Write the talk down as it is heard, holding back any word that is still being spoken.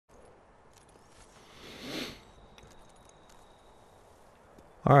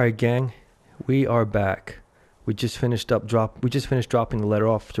All right, gang, we are back. We just finished dropping the letter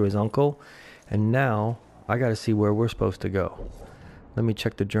off to his uncle, and now I got to see where we're supposed to go. Let me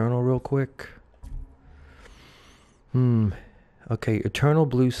check the journal real quick. Okay, eternal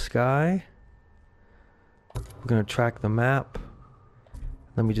blue sky. We're gonna track the map.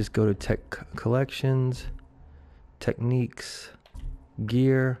 Let me just go to tech collections, techniques,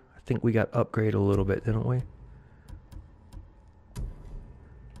 gear. I think we got upgraded a little bit, didn't we?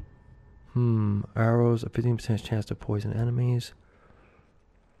 Arrows, a 15% chance to poison enemies.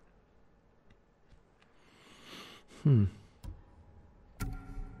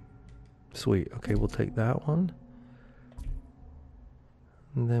 Sweet. Okay, we'll take that one.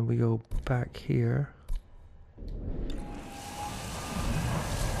 And then we go back here.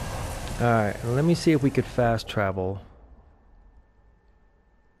 Alright, let me see if we could fast travel.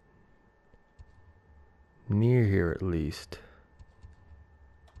 Near here at least.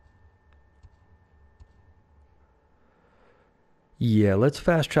 Yeah, let's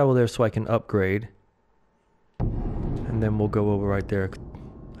fast travel there so I can upgrade. And then we'll go over right there.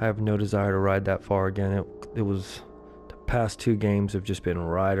 I have no desire to ride that far again. It was... The past two games have just been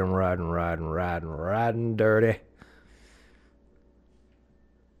riding dirty.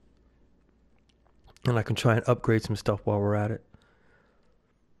 And I can try and upgrade some stuff while we're at it.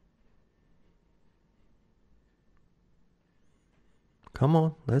 Come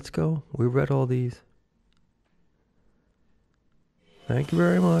on, let's go. We read all these. Thank you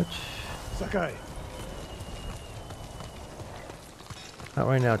very much. Sakai. Not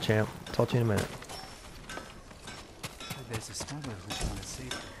right now, champ. Talk to you in a minute. There's a smuggler who's gonna save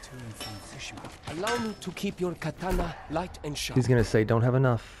to and from Tsushima. Allow me to keep your katana light and sharp. He's gonna say, don't have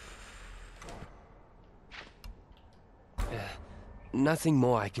enough. Nothing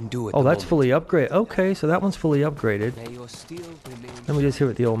more I can do at Oh, the that's moment. fully upgraded. Okay, so that one's fully upgraded. May your steel remain. Let me just hear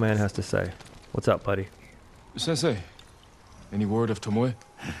what the old man has to say. What's up, buddy? Sensei, any word of Tomoe?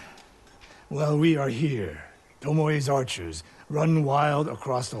 Well, we are here. Tomoe's archers run wild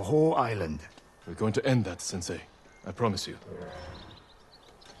across the whole island. We're going to end that, Sensei. I promise you.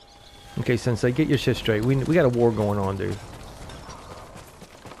 Okay, Sensei, get your shit straight. We got a war going on, dude.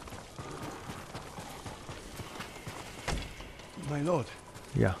 My lord.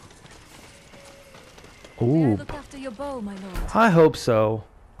 Yeah. May I Ooh. look after your bow, my lord? I hope so.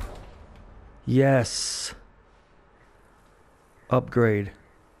 Yes. Upgrade.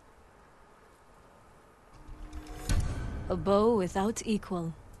 A bow without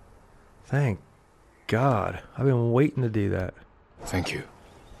equal. Thank God. I've been waiting to do that. Thank you.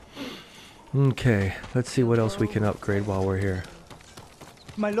 Okay, let's see what else we can upgrade while we're here.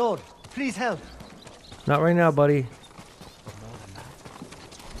 My lord, please help. Not right now, buddy.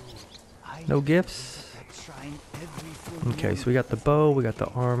 No gifts? Okay, so we got the bow, we got the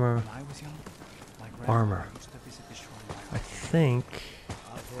armor. Armor. I think...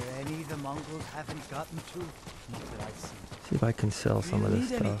 Are there any the Mongols haven't gotten to? Not that I've seen. See if I can sell some of this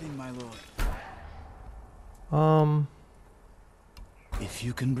stuff. Anything, my lord? If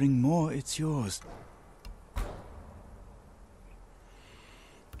you can bring more, it's yours.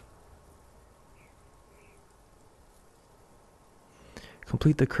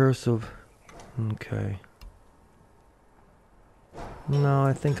 Complete the curse of... Okay. No,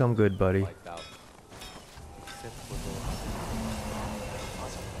 I think I'm good, buddy. I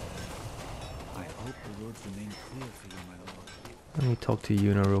hope the roads remain clear for you, my lord. Let me talk to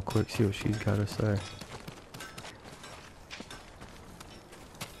Yuna real quick, see what she's got to say.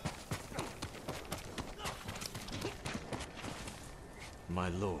 My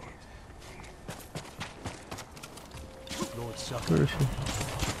lord. Lord Where is she?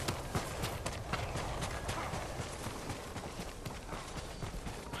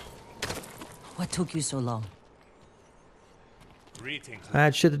 What took you so long? I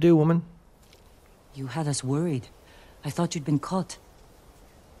had shit to do, woman. You had us worried. I thought you'd been caught.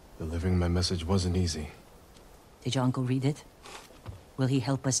 Delivering my message wasn't easy. Did your uncle read it? Will he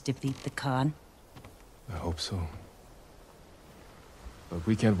help us defeat the Khan? I hope so. But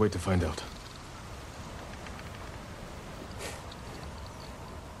we can't wait to find out.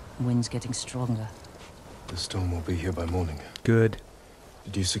 Wind's getting stronger. The storm will be here by morning. Good.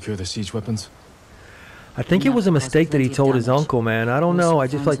 Did you secure the siege weapons? I think it was a mistake that he Plenty of told his damage. uncle, man. I don't know. I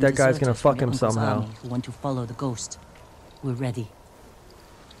just feel like that guy's gonna fuck him somehow. Who want to follow the ghost? We're ready.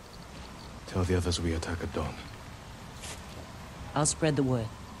 Tell the others we attack at dawn. I'll spread the word,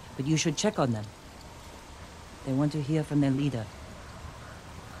 but you should check on them. They want to hear from their leader.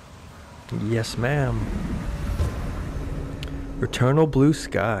 Yes, ma'am. Eternal blue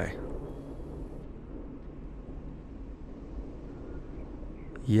sky.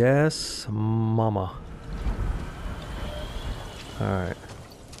 Yes, mama. Alright.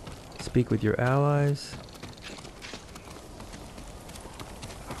 Speak with your allies.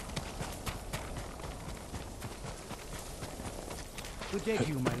 Good day to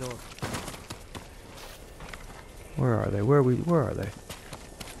you, my lord. Where are they? Where are they?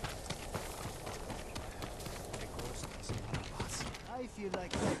 I feel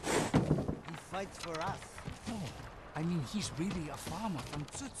like he fights for us. No, I mean he's really a farmer from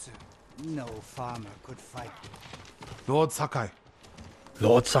Tsutsu. No farmer could fight. Lord Sakai.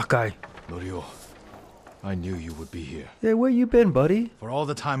 Lord Sakai. Norio, I knew you would be here. Hey, where you been, buddy? For all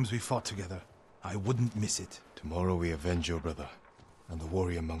the times we fought together, I wouldn't miss it. Tomorrow we avenge your brother and the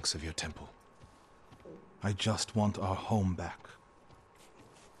warrior monks of your temple. I just want our home back.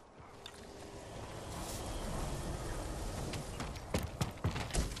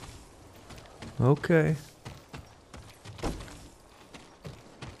 Okay.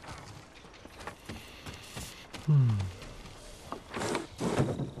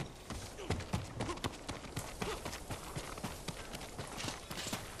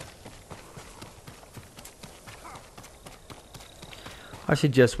 I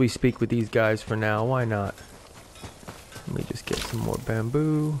suggest we speak with these guys for now. Why not? Let me just get some more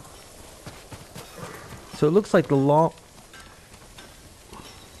bamboo. So it looks like the long...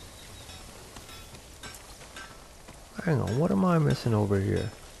 Hang on, what am I missing over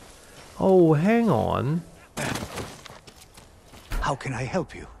here? Oh, hang on. How can I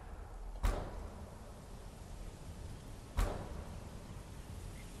help you?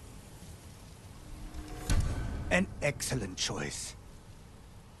 An excellent choice.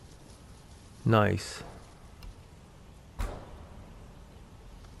 Nice.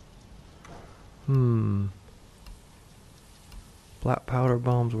 Black powder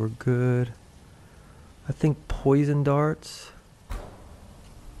bombs were good. I think poison darts.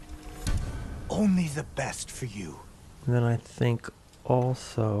 Only the best for you. And then I think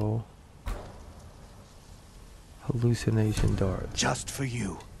also hallucination darts. Just for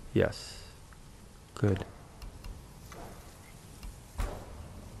you. Yes. Good.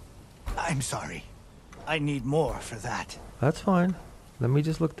 I'm sorry. I need more for that. That's fine. Let me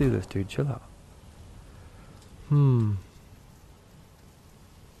just look through this, dude. Chill out.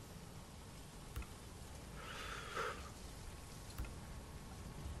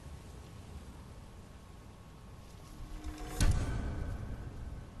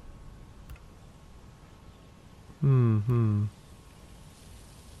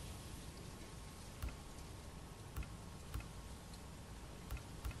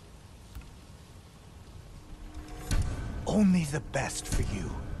 Only the best for you.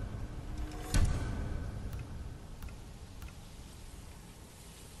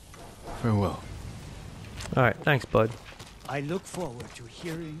 Farewell. Alright, thanks, bud. I look forward to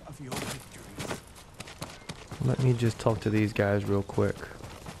hearing of your victories. Let me just talk to these guys real quick.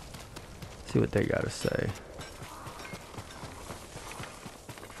 See what they gotta say.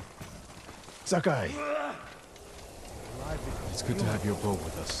 Sakai, It's good to have your bow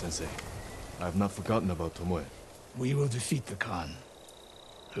with us, Sensei. I have not forgotten about Tomoe. we will defeat the Khan.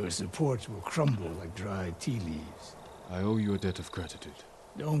 Her support will crumble like dried tea leaves. I owe you a debt of gratitude.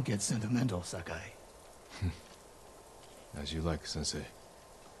 Don't get sentimental, Sakai. As you like, Sensei.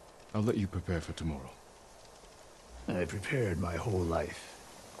 I'll let you prepare for tomorrow. I prepared my whole life.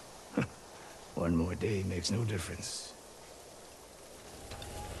 One more day makes no difference.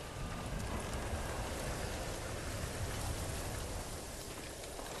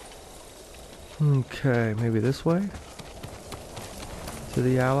 Okay, maybe this way? To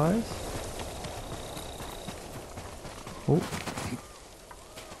the allies? Oh.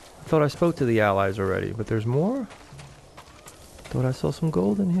 I thought I spoke to the allies already, but there's more? Thought I saw some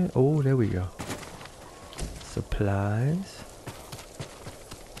gold in here. Oh, there we go. Supplies.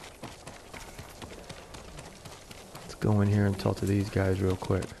 Let's go in here and talk to these guys real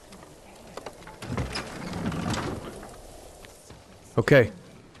quick. Okay.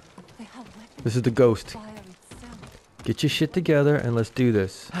 This is the ghost. Get your shit together and let's do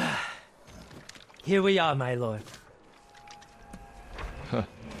this. Here we are, my lord.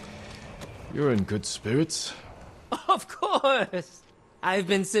 You're in good spirits. Of course! I've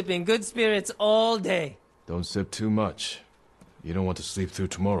been sipping good spirits all day. Don't sip too much. You don't want to sleep through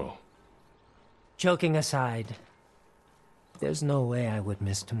tomorrow. Joking aside, there's no way I would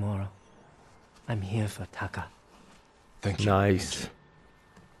miss tomorrow. I'm here for Taka. Thank you. Nice.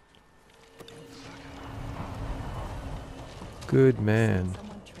 Good man.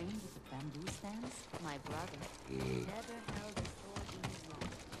 Someone trained with the bamboo stands? My brother. Never held a sword in his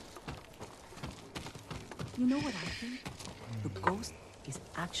mouth. You know what I think? The ghost is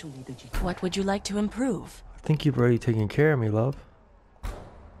actually the G. What would you like to improve? I think you've already taken care of me, love.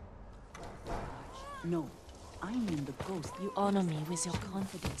 No, I mean the ghost. You honor me with your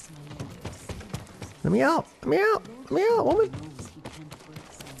confidence, my lord. Let me out. Let me out. Let me out, woman. Knows he can't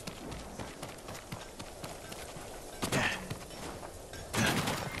break some.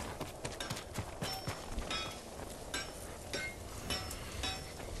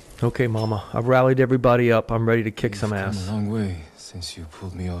 Okay, Mama. I've rallied everybody up. I'm ready to kick some Come ass. a long way since you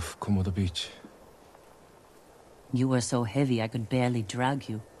pulled me off Komodo Beach. You were so heavy I could barely drag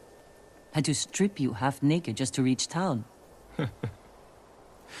you. Had to strip you half naked just to reach town. I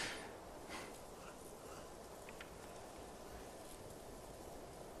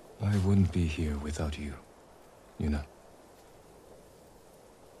wouldn't be here without you, you know.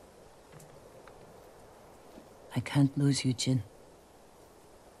 I can't lose you, Jin.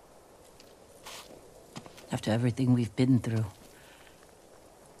 After everything we've been through.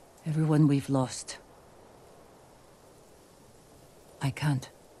 Everyone we've lost. I can't.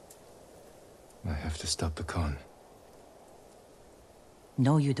 I have to stop the Khan.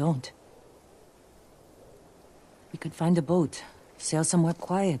 No, you don't. We could find a boat, sail somewhere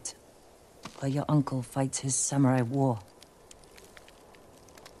quiet, while your uncle fights his samurai war.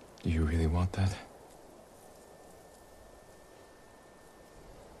 Do you really want that?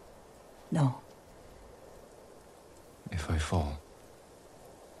 No. If I fall,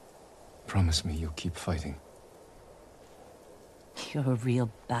 promise me you'll keep fighting. You're a real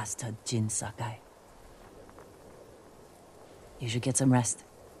bastard, Jin Sakai. You should get some rest.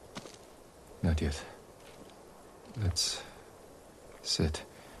 Not yet. Let's sit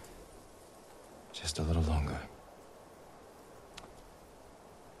just a little longer.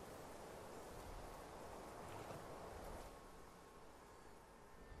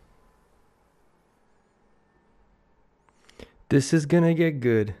 This is gonna get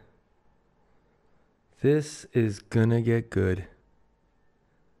good. This is gonna get good.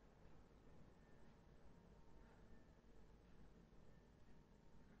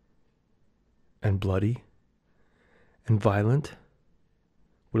 And bloody. And violent.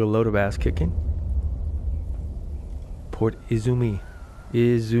 With a load of ass kicking. Port Izumi.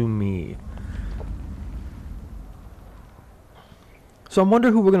 Izumi. So I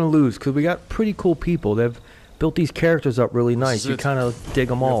wonder who we're gonna lose, because we got pretty cool people. They've built these characters up really nice. You kind of dig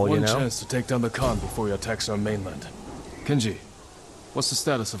them all, you know? We have one chance to take down the Khan before he attacks our mainland. Kenji, what's the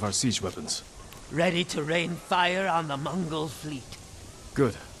status of our siege weapons? Ready to rain fire on the Mongol fleet.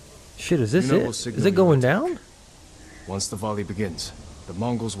 Good. Shit, is this You know it? we'll Is signal it going your down? Once the volley begins, the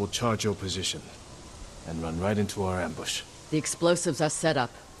Mongols will charge your position and run right into our ambush. The explosives are set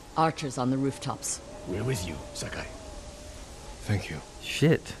up. Archers on the rooftops. We're with you, Sakai. Thank you.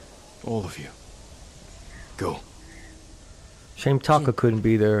 Shit. All of you. Go. Shame Taka couldn't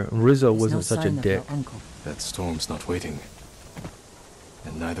be there. Rizzo There's wasn't no such a sign of dick. your uncle. That storm's not waiting.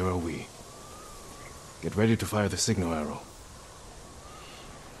 And neither are we. Get ready to fire the signal arrow.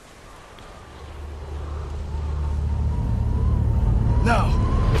 Now!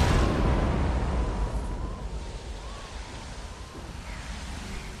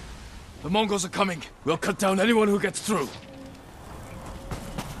 The Mongols are coming. We'll cut down anyone who gets through.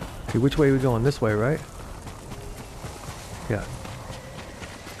 Okay, which way are we going? This way, right? Yeah.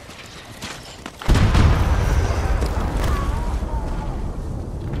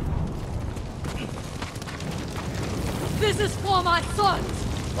 This is for my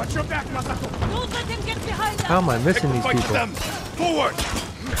sons! Watch your back, Masako! Don't let him get behind us! How am I missing these people? Them. Forward!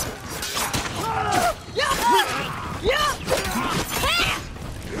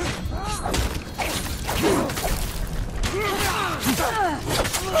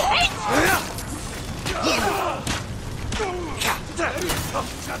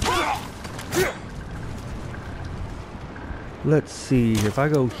 Let's see. If I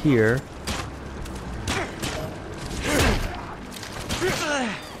go here.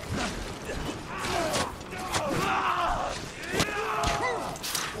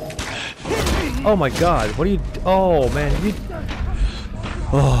 Oh my god, what are you... Oh man, you...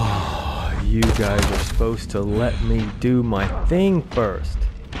 Oh, you guys are supposed to let me do my thing first.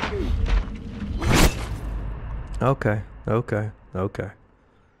 Okay, okay, okay.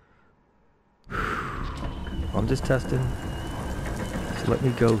 I'm just testing. So let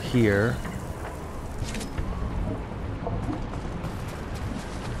me go here.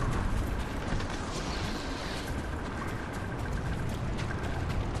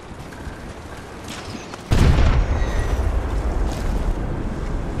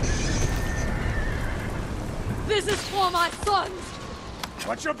 This is for my sons!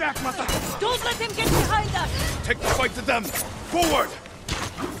 Watch your back, Masako! Don't let him get behind us! Take the fight to them! Forward!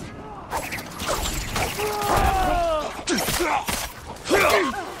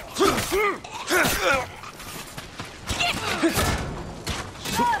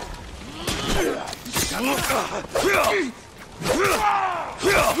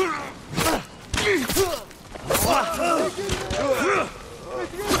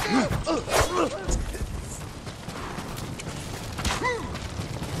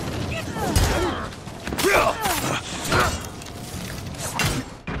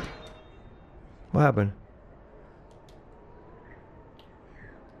 What happened?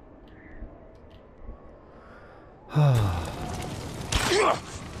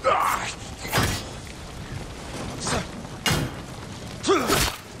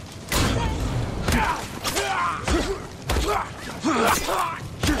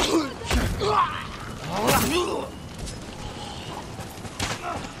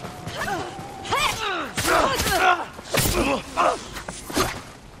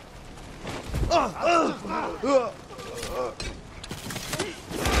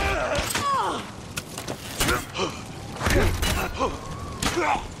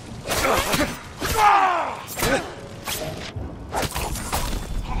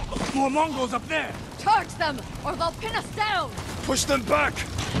 More Mongols up there! Charge them, or they'll pin us down! Push them back!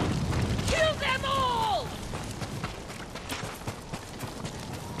 Kill them all!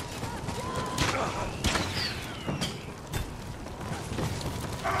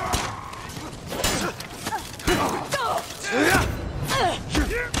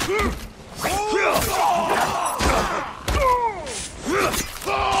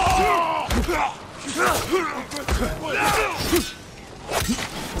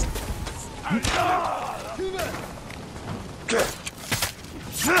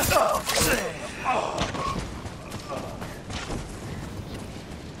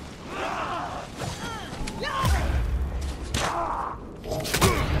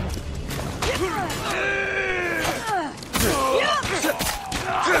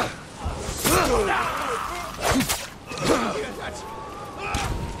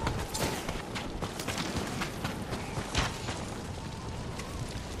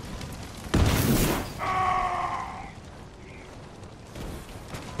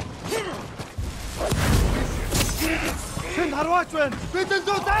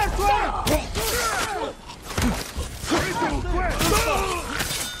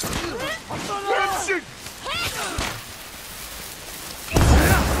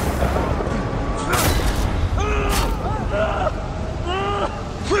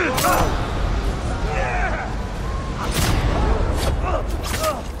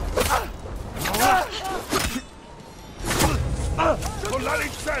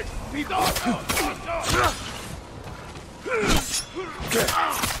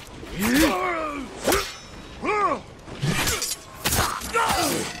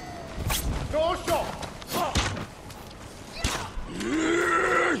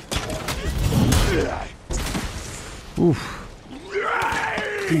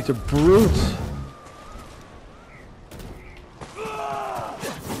 Oof. These are brutes.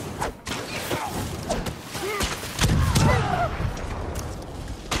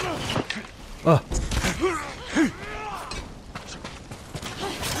 Oh.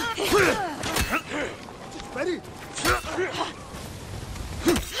 Ready?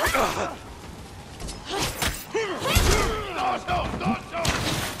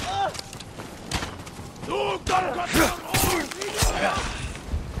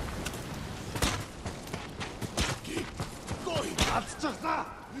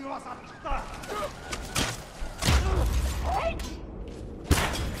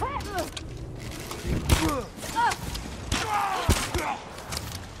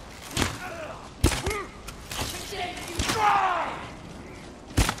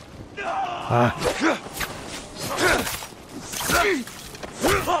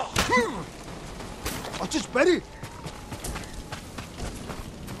 Just ready.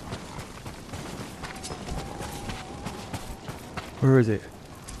 Where is it?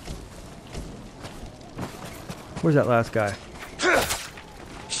 Where's that last guy?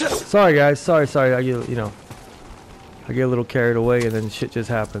 Sorry guys, sorry. I get, I get a little carried away and then shit just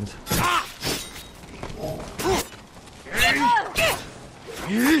happens.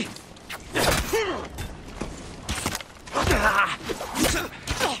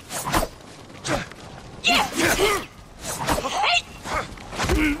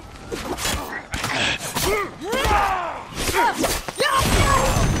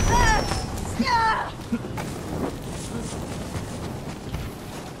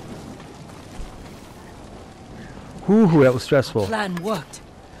 Ooh, that was stressful. Plan worked.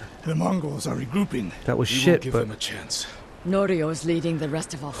 The Mongols are regrouping. That was We shit, won't give but them a chance. Norio's leading the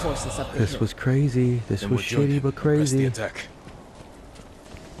rest of our forces up the This hill. was crazy. This Then was we'll join shitty him but and press the crazy. attack.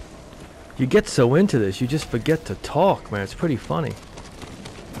 You get so into this, you just forget to talk, man. It's pretty funny.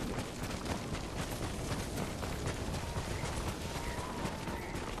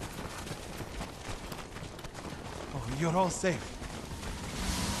 Oh, you're all safe.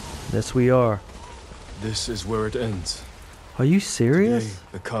 Yes, we are. This is where it ends. Are you Today, serious?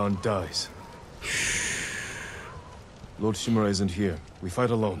 the Khan dies. Lord Shimura isn't here. We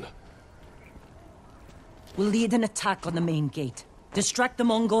fight alone. We'll lead an attack on the main gate. Distract the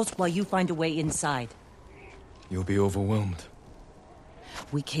Mongols while you find a way inside. You'll be overwhelmed.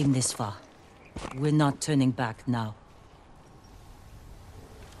 We came this far. We're not turning back now.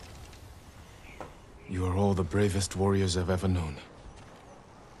 You are all the bravest warriors I've ever known.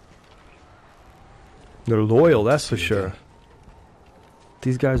 They're loyal, that's for See you sure. again.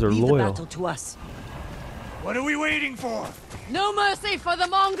 These guys are Leave the loyal. battle to us. What are we waiting for? No mercy for the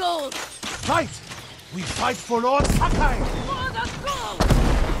Mongols! Fight! We fight for Lord Sakai! For the gold!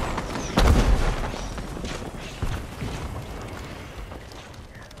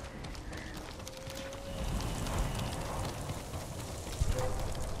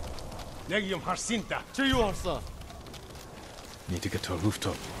 Need to get to a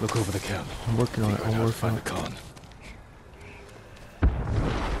rooftop. Look over the camp. I'm working on it. Figure out I'm how to working on find the it. Khan.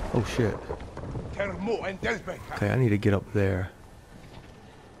 Oh shit. Okay, I need to get up there.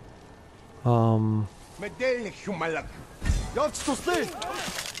 Oh.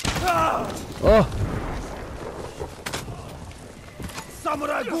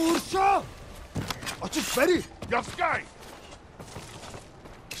 Samurai Gursha! Açık beri! Yaskay!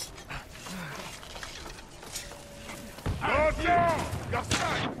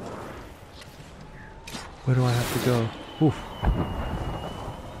 Where do I have to go? Oof.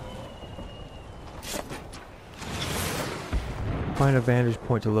 Find a vantage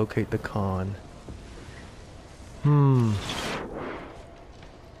point to locate the Khan.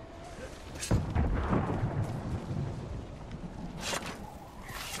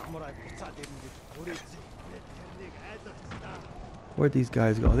 Where'd these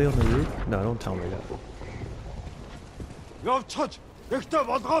guys go? Are they on the roof? No, don't tell me that.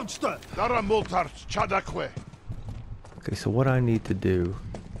 Okay, so what I need to do...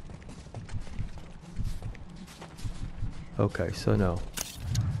 Okay, so no.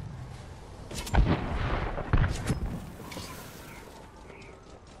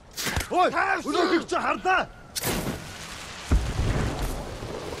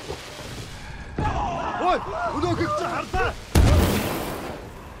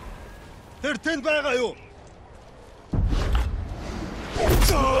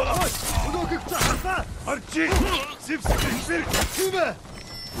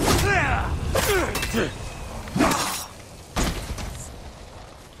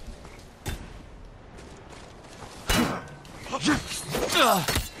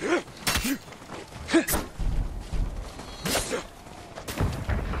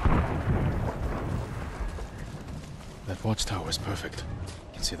 That watchtower is perfect.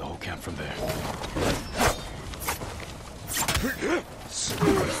 You can see the whole camp from there.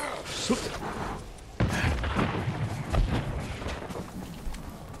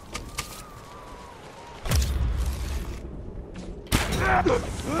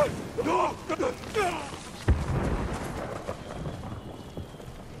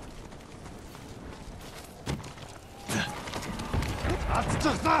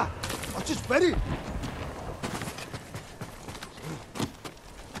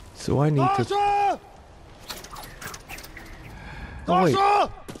 So I need to... Oh, wait.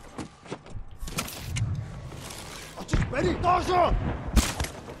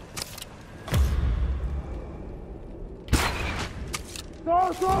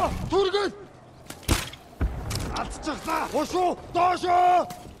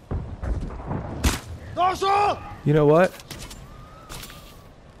 You know what?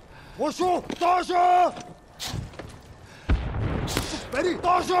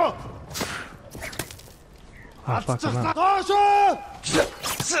 Oh, fuck him up.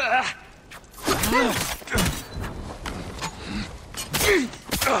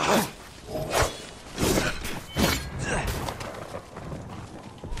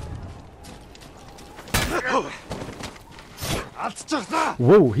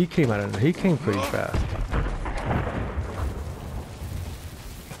 Whoa, he came out of there. He came pretty fast.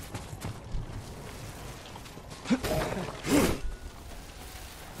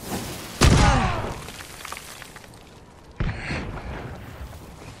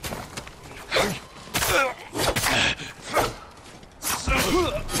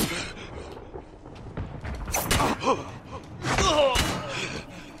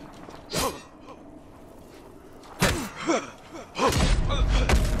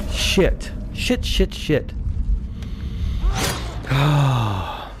 shit. Shit.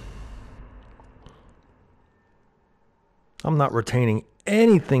 I'm not retaining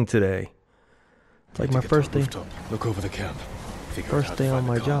anything today. It's like my first day. Look over the camp. First day on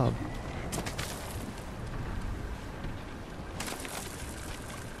my job.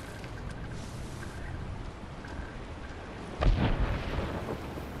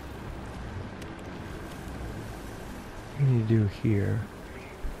 What do you need to do here?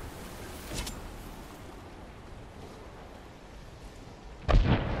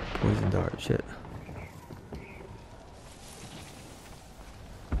 Poison dart, shit.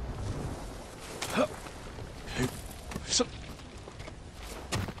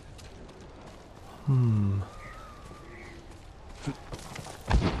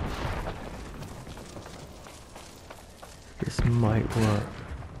 This might work.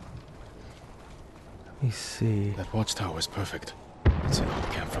 Let me see. That watchtower is perfect. Let's see the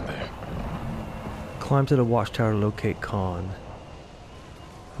camp from there. Climb to the watchtower to locate Khan.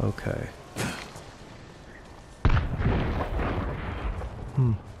 Okay.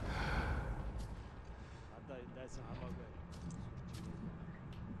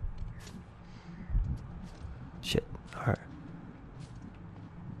 Shit. Alright.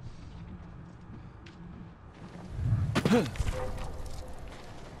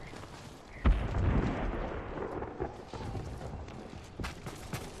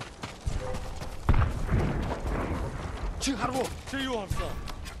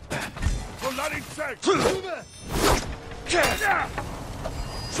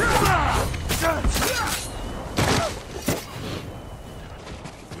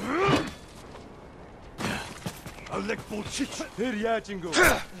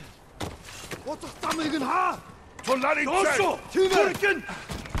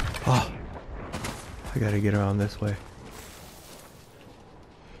 Oh, I gotta get around this way.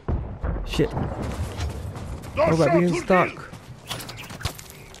 Shit. What about being stuck?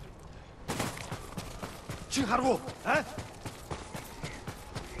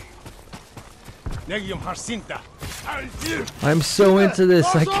 I'm so into this,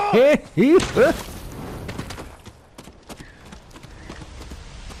 I can't even.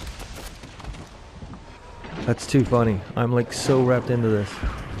 That's too funny. I'm like so wrapped into this.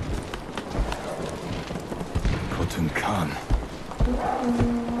 Khotun Khan.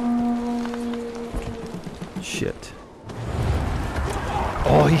 Shit.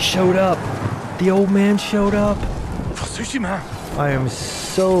 Oh, he showed up. The old man showed up. Tsushima. I am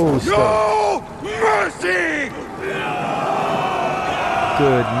so stoked. No mercy.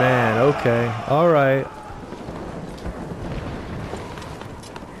 Good man. Okay. All right.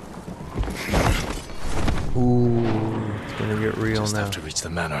 Ooh, it's gonna get real Just now. have to reach the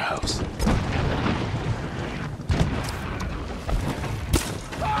manor house.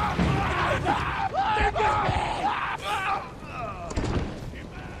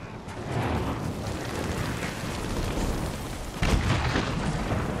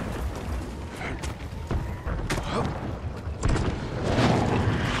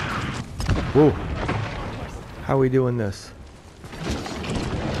 Whoa. How are we doing this?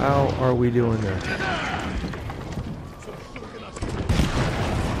 How are we doing this?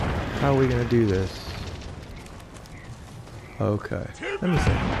 How are we gonna do this? Okay. Let me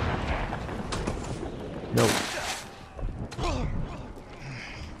see. Nope.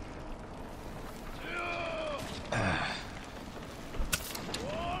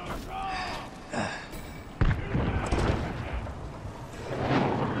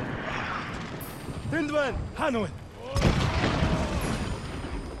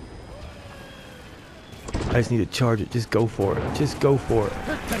 I just need to charge it. Just go for it. Just go for it.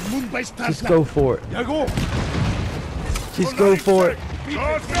 Just go for it. Just go for it.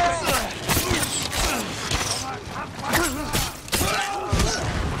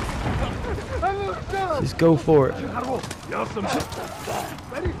 Just go for it.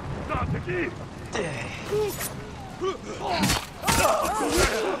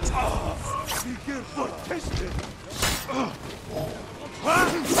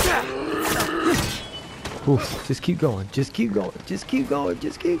 Oof, just keep going. Just keep going. Just keep going.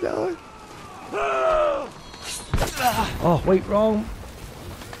 Just keep going. Oh, wait, wrong.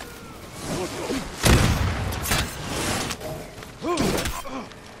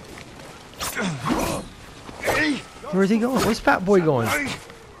 Where's he going? Where's Fat Boy going?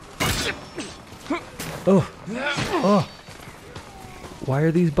 Oh. Oh. Why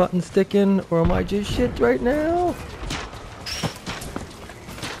are these buttons sticking? Or am I just shit right now?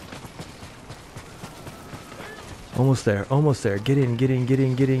 Almost there. Almost there. Get in. Get in. Get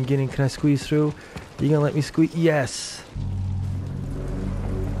in. Get in. Get in. Can I squeeze through? Are you gonna let me squeeze? Yes.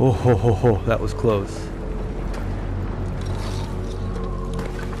 Oh, ho, ho, ho. That was close.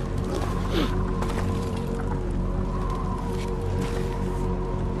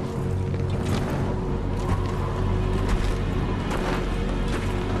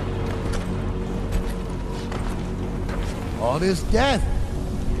 All this death.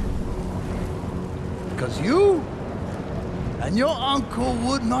 Because you and your uncle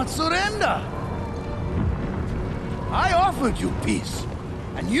would not surrender. I offered you peace,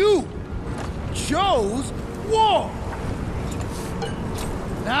 and you chose war.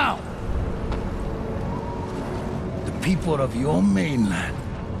 Now, the people of your mainland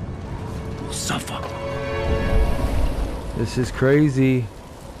will suffer. This is crazy.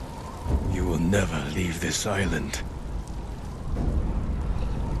 You will never leave this island.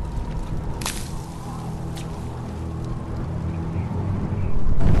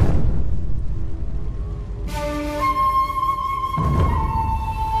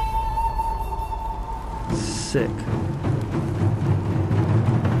 Sick.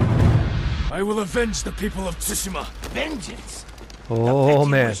 I will avenge the people of Tsushima. Vengeance. Oh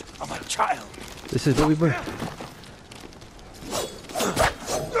man, Of a child. this is what we bring.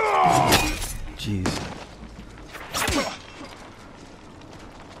 Jeez.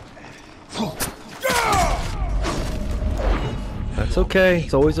 That's okay.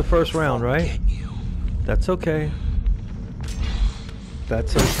 It's always the first round, right? That's okay.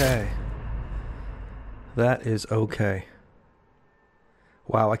 That's okay. That is okay.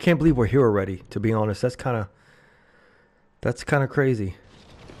 Wow, I can't believe we're here already, to be honest. That's kind of crazy.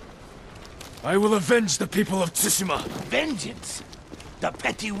 I will avenge the people of Tsushima. Vengeance. The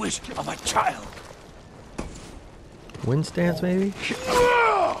petty wish of a child. Wind stance, maybe?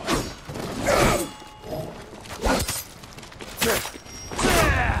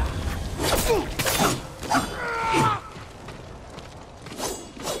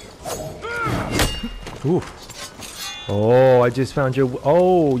 Ooh. Oh, I just found your...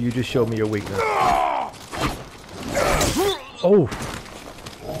 Oh, you just showed me your weakness. Oh.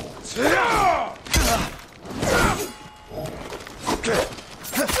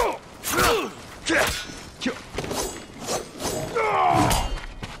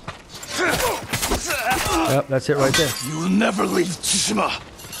 Yep, that's it right there. You will never leave Tsushima.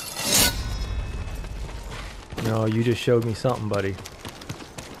 No, you just showed me something, buddy.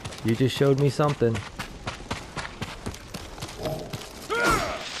 You just showed me something.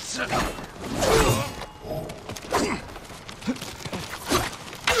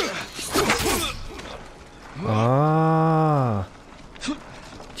 Ah.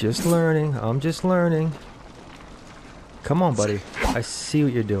 Just learning. I'm just learning. Come on, buddy. I see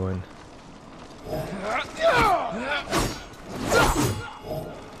what you're doing.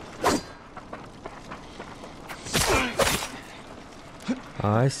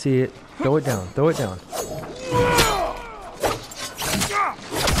 I see it. Throw it down. Throw it down.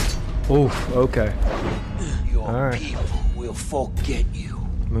 Oof. Okay. All right. People will forget you.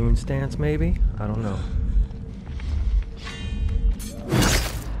 Moon stance, maybe? I don't know.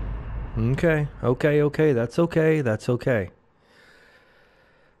 Okay. Okay. Okay. That's okay. That's okay.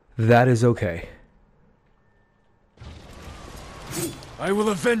 That is okay. I will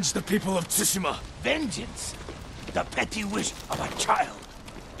avenge the people of Tsushima. Vengeance. The petty wish of a child.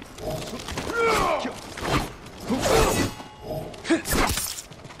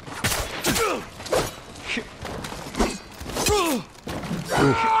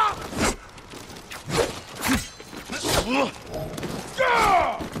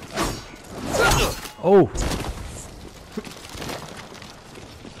 Oh!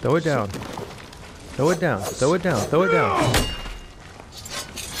 Throw it down. Throw it down. Throw it down. Throw it down.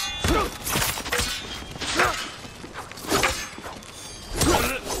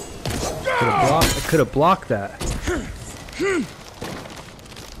 I could have blocked that.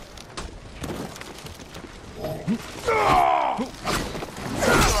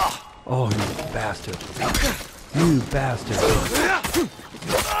 Oh, you bastard. You bastard.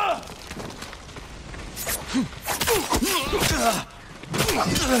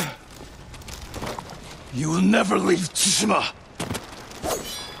 You will never leave Tsushima.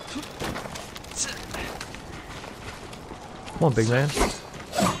 Come on, big man.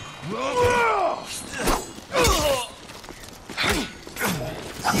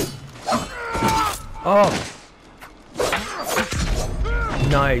 Oh!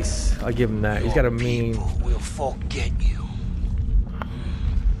 Nice. I'll give him that. He's got a mean... People will forget you.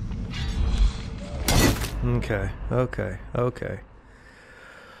 Okay. Okay. Okay.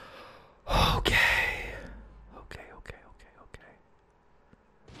 Okay.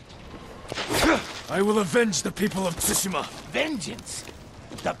 I will avenge the people of Tsushima. Vengeance.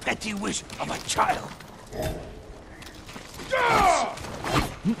 The petty wish of a child.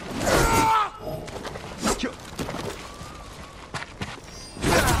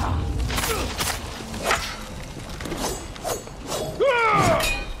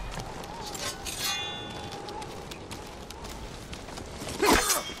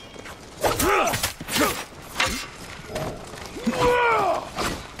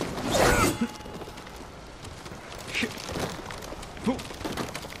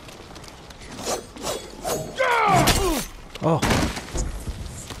 Oh.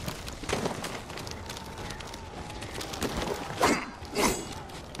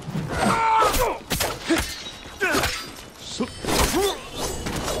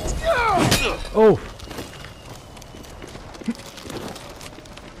 Oh.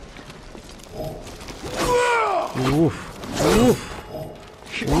 Oof. Oof.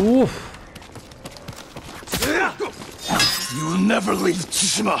 Oof. You will never leave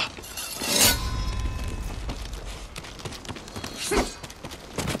Tsushima.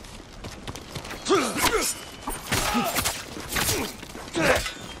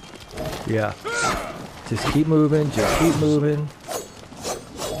 Yeah. Just keep moving, just keep moving.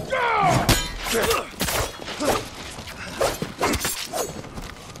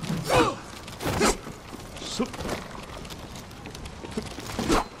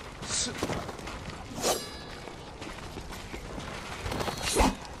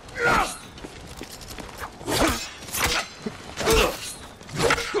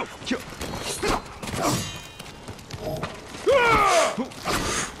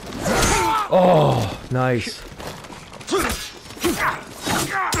 Oh, nice.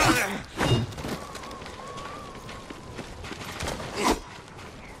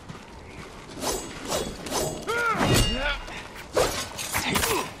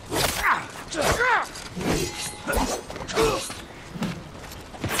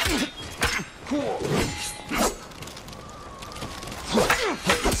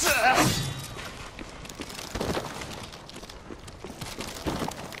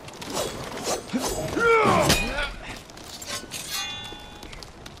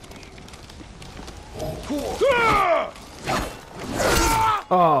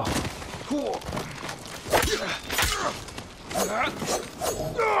 Oh.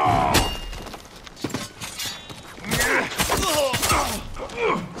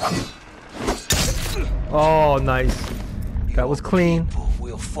 Oh, nice. That was clean.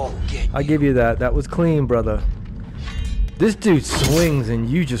 I give you that. That was clean, brother. This dude swings and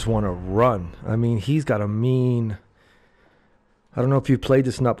you just want to run. I mean, he's got a mean... I don't know if you've played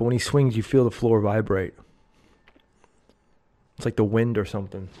this or not, but when he swings, you feel the floor vibrate. It's like the wind or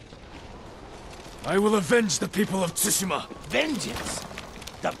something. I will avenge the people of Tsushima. Vengeance.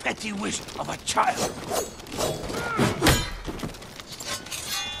 The petty wish of a child.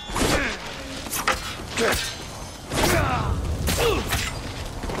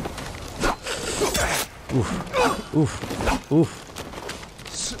 Oof. Oof. Oof.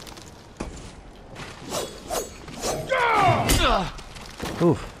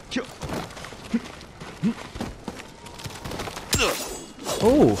 Oof.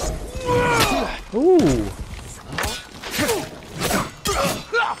 Oh. Ooh.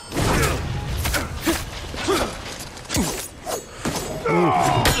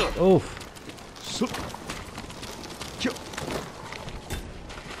 Oof.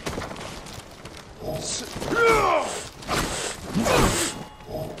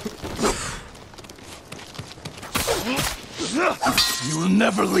 You will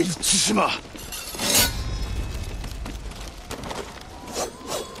never leave Tsushima.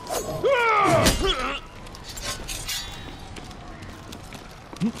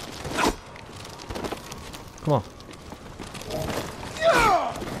 Come on.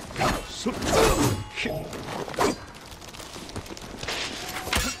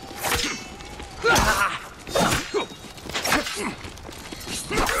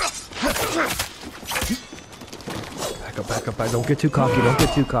 Back up, back up, back. Don't get too cocky, don't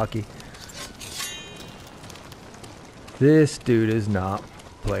get too cocky. This dude is not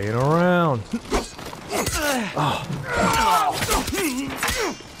playing around. Oh.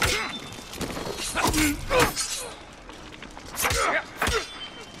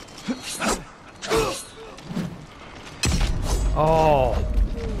 Oh.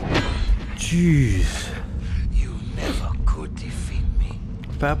 Jeez. You never could defeat me.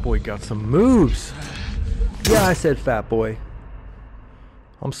 Fat Boy got some moves. Yeah, I said Fat Boy.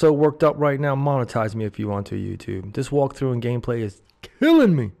 I'm so worked up right now. Monetize me if you want to, YouTube. This walkthrough and gameplay is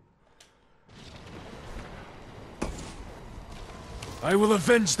killing me. I will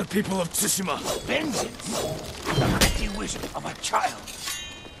avenge the people of Tsushima. Vengeance. The petty wish of a child.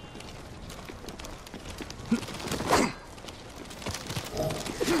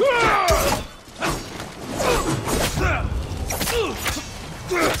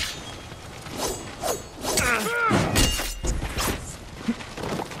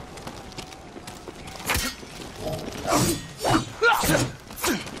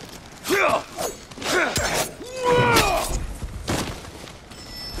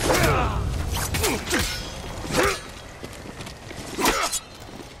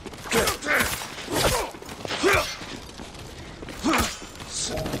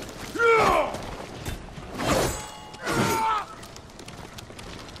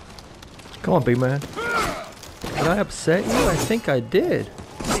 Come on, big man. Did I upset you? I think I did.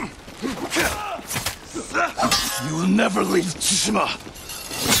 You will never leave Tsushima.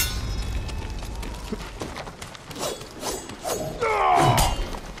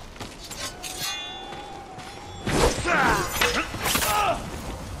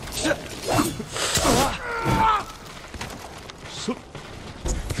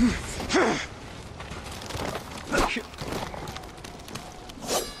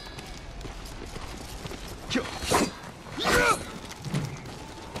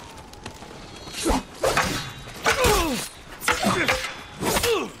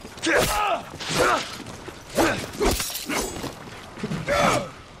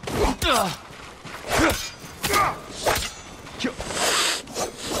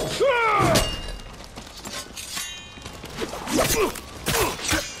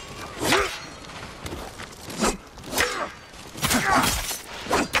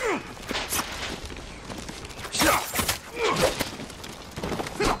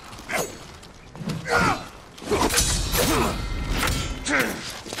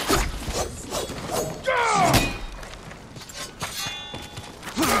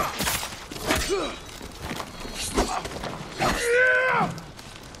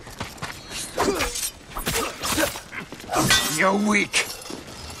 You're weak.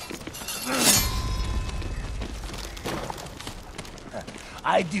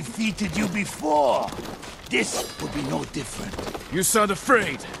 I defeated you before. This would be no different. You sound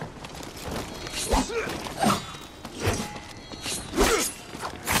afraid.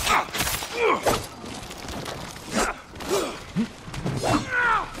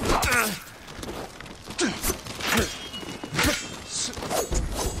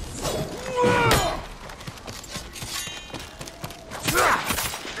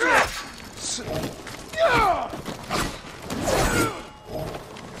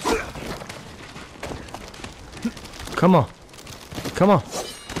 Come on. Come on.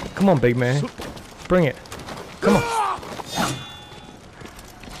 Come on, big man. Bring it. Come on.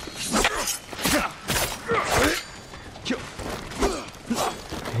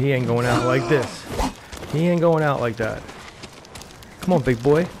 He ain't going out like this. He ain't going out like that. Come on, big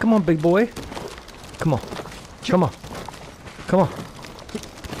boy. Come on, big boy. Come on. Come on. Come on.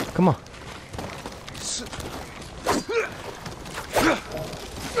 Come on.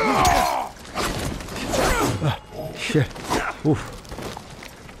 Shit. Oof.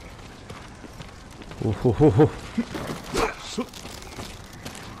 Oof, oof, oof, oof.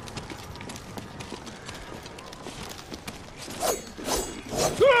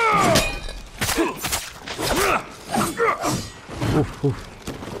 Oof, oof.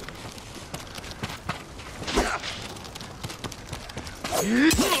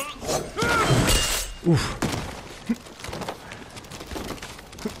 Oof.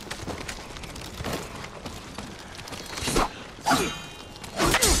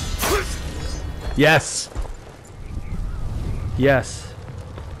 Yes. Yes.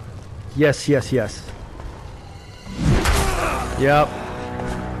 Yes, yes, yes. Yep.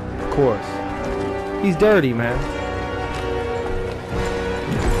 Of course. He's dirty, man.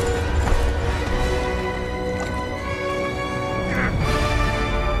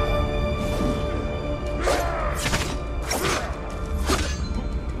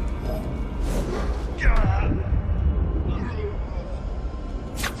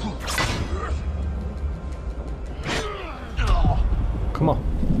 Come on.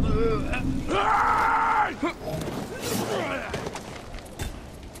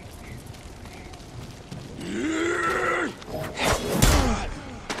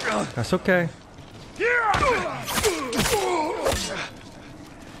 That's okay.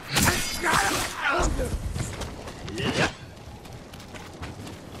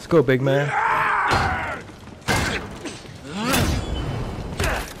 Let's go, big man.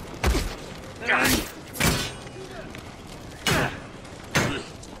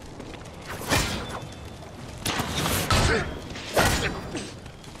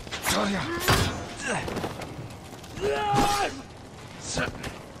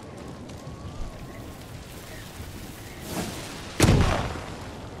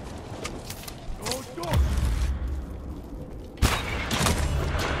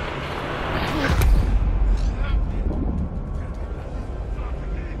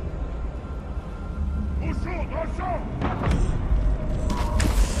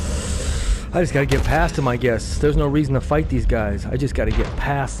 I just gotta get past them, I guess. There's no reason to fight these guys. I just gotta get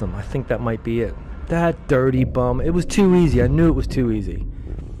past them. I think that might be it. That dirty bum. It was too easy. I knew it was too easy.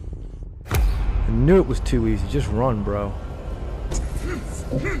 I knew it was too easy. Just run, bro.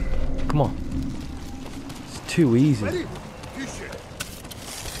 Come on. It's too easy.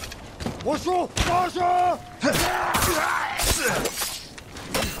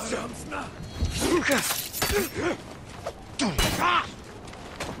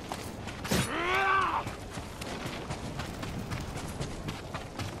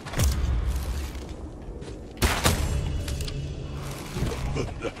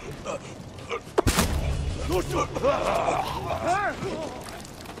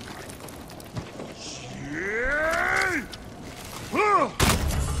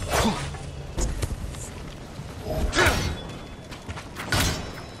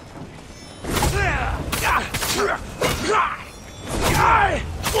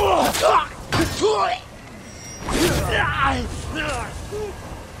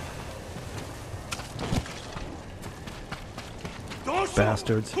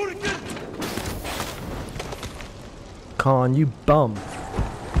 Bastards. Con, you bum.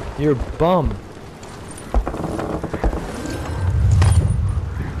 You're a bum.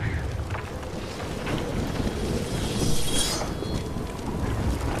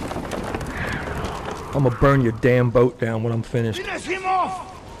 I'm gonna burn your damn boat down when I'm finished. Finish him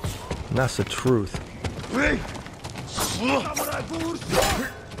off! And that's the truth.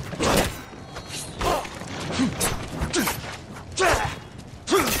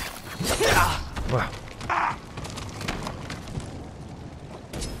 Wow.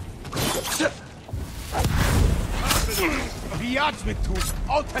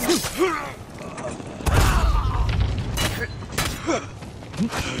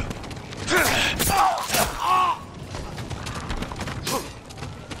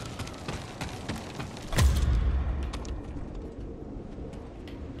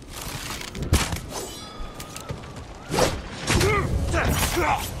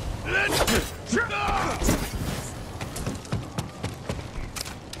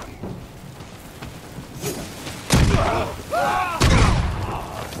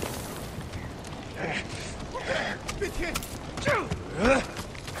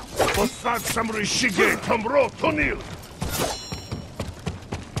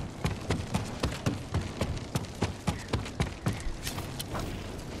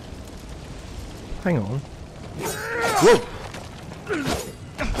 Hang on. Whoa!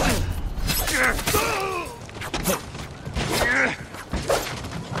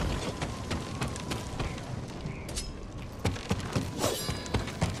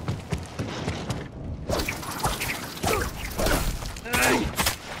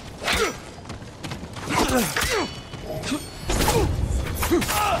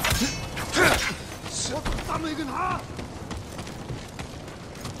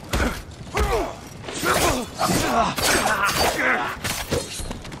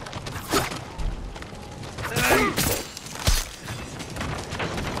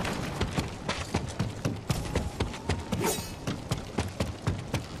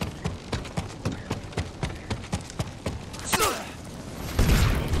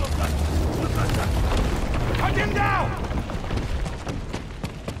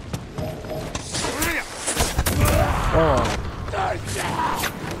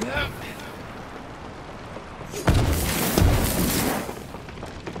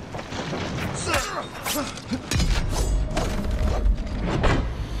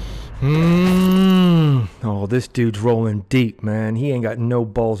 Oh, this dude's rolling deep, man. He ain't got no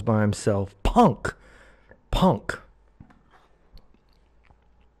balls by himself. Punk. Punk.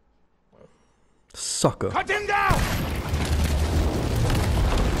 Sucker. Cut him down!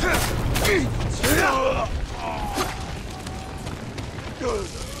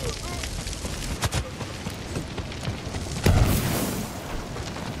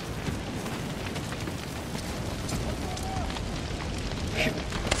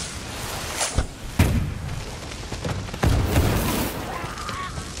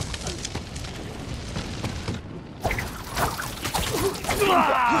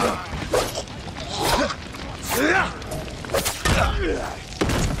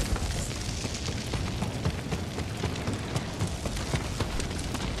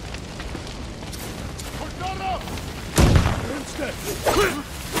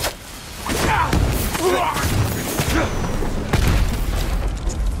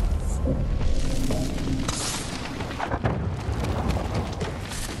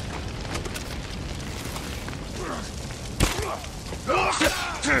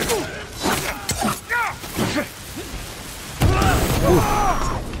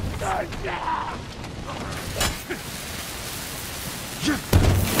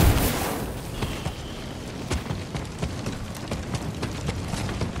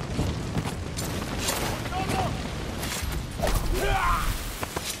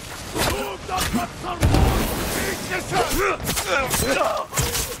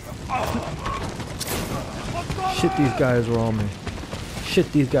 Shit, these guys are on me.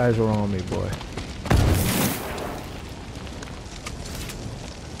 Shit, these guys are on me, boy.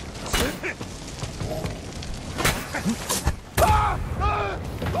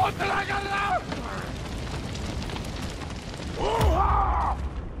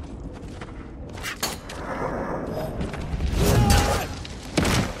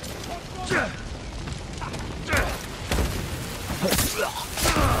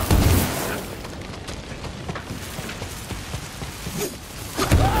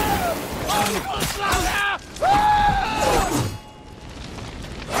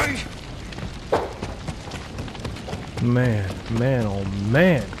 Man, oh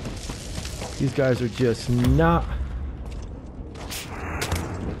man. These guys are just not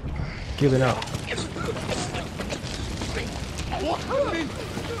giving up.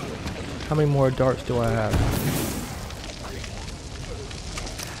 How many more darts do I have?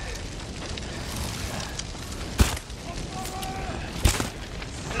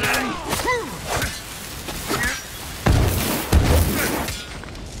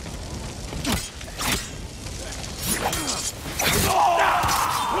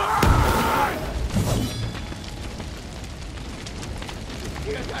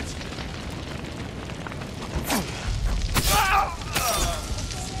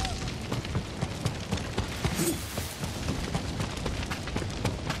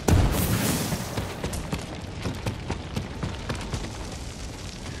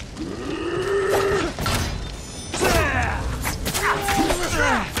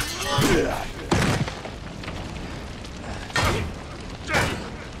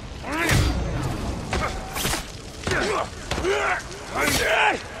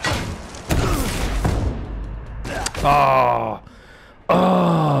 Oh.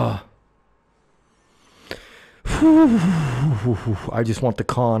 Oh. I just want the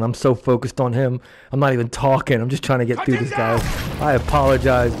con. I'm so focused on him. I'm not even talking. I'm just trying to get through this guy. I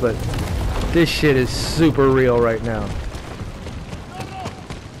apologize, but this shit is super real right now.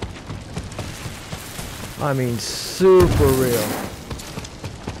 I mean, super real.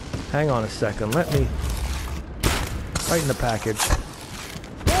 Hang on a second. Let me... Right in the package.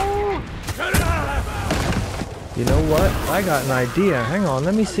 You know what? I got an idea. Hang on,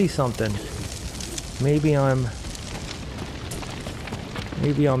 let me see something. Maybe I'm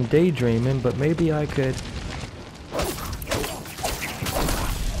daydreaming, but maybe I could...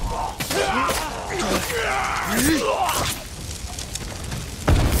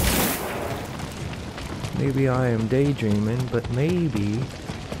 Maybe I am daydreaming, but maybe,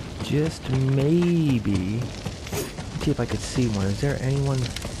 just maybe... Let's see if I could see one. Is there anyone...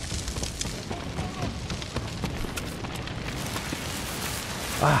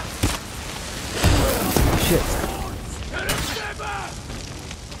 Ah! Shit.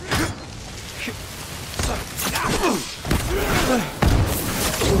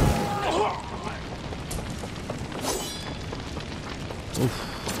 Oof.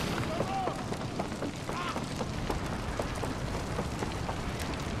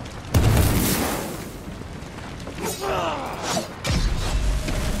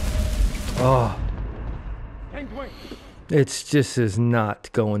 Oh. It's just is not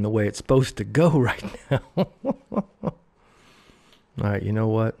going the way it's supposed to go right now. Alright, you know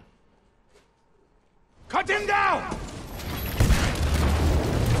what? Cut him down!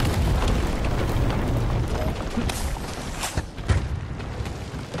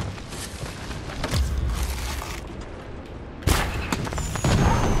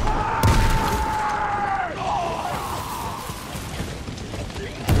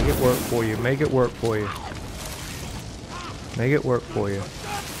 Make it work for you. Make it work for you. Make it work for you.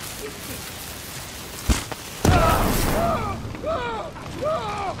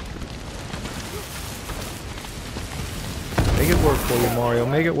 Make it work for you, Mario.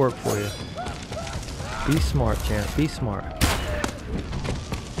 Make it work for you. Be smart, champ. Be smart.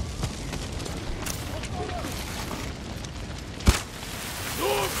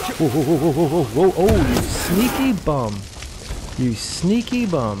 Whoa, whoa, whoa, whoa, whoa, whoa, whoa. Oh, you sneaky bum. You sneaky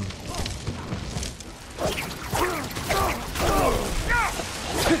bum.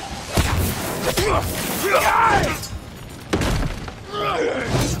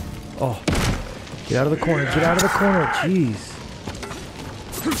 Oh, get out of the corner, get out of the corner, jeez.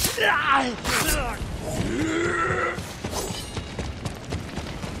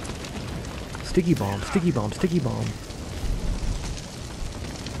 Sticky bomb, sticky bomb, sticky bomb.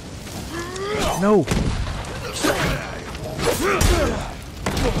 No.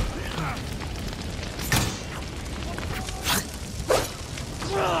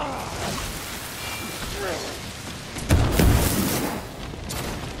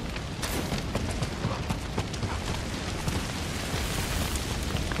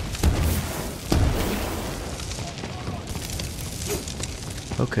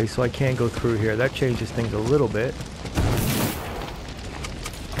 Okay, so I can go through here. That changes things a little bit.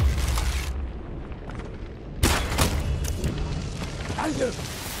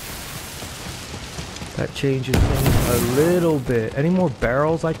 That changes things a little bit. Any more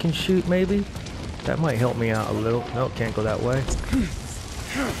barrels I can shoot, maybe? That might help me out a little. No, can't go that way.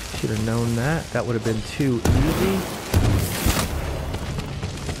 Should have known that. That would have been too easy.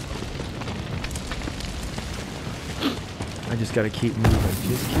 I just gotta keep moving.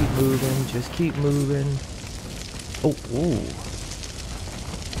 Just keep moving. Just keep moving. Oh, ooh.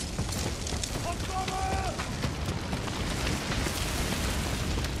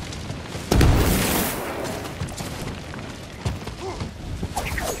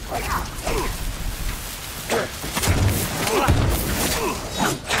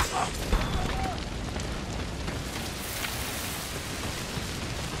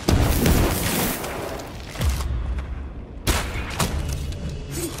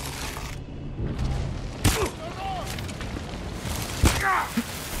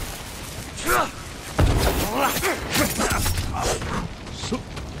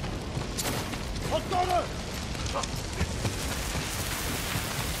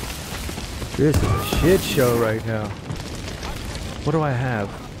 This is a shit show right now. What do I have?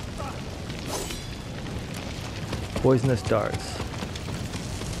 Poisonous darts.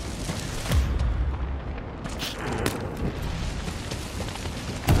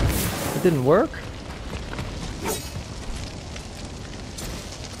 It didn't work?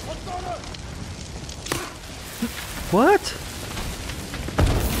 What?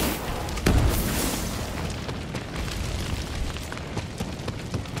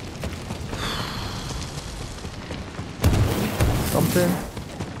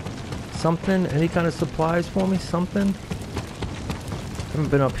 Something? Any kind of supplies for me? Something? Haven't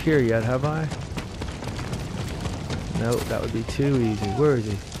been up here yet, have I? No, that would be too easy. Where is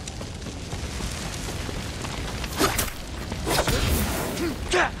he?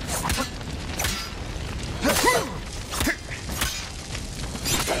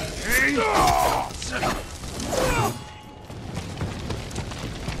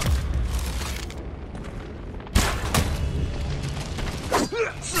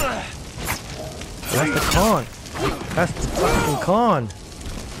 That's the con. That's the fucking con.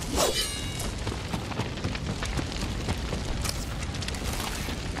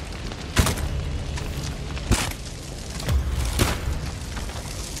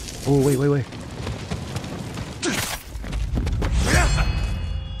 Oh, wait, wait, wait.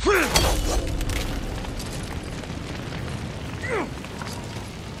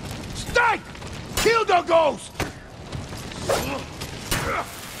 Strike! Kill the ghost!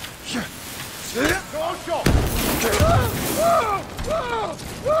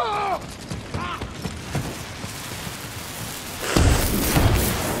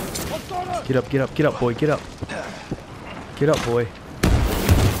 Get up, get up, get up, boy, get up. Get up, boy.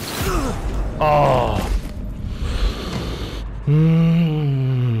 Oh.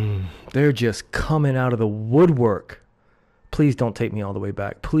 They're just coming out of the woodwork. Please don't take me all the way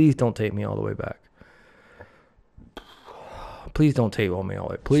back. Please don't take me all the way back. Please don't take me all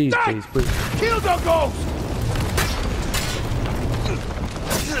the way. Please, please, please. Kill the ghost!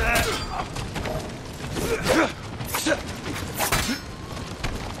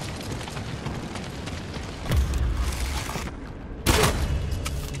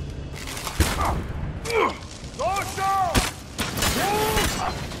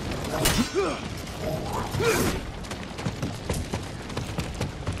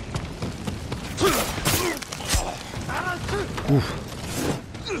 Oof.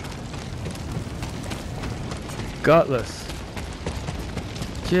 Gutless.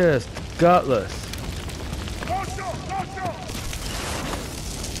 Just gutless.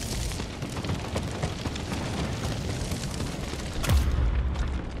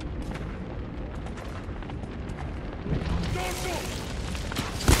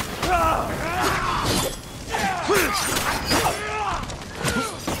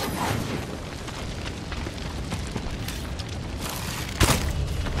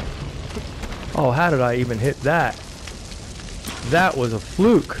 Oh, how did I even hit that? That was a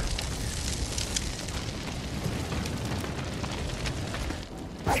fluke.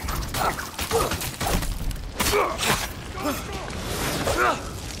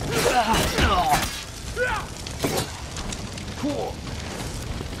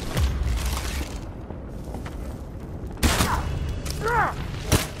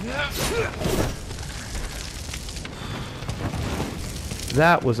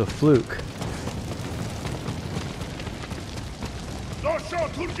 That was a fluke.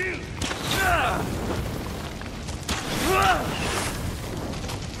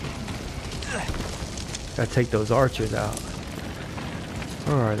 Gotta take those archers out.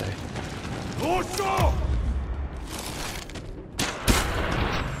 Where are they?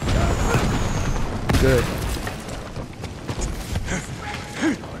 Good.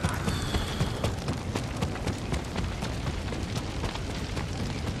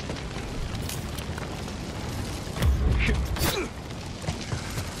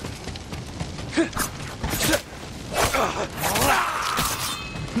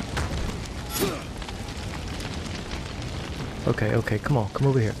 Okay, okay, come on, come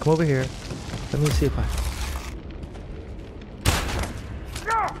over here, come over here. Let me see if I...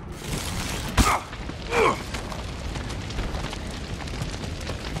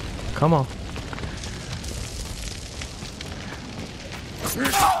 Come on.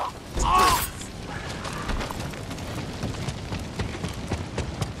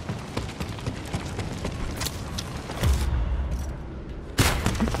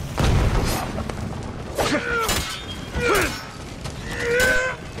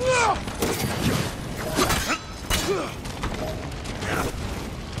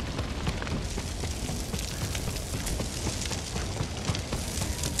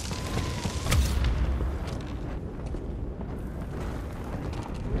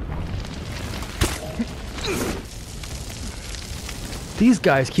 These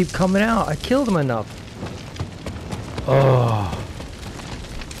guys keep coming out. I killed them enough. Oh.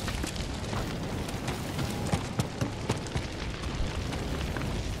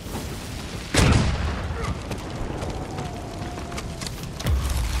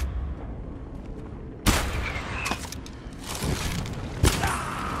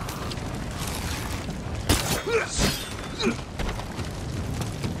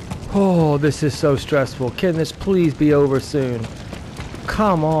 Oh, this is so stressful. Can this please be over soon?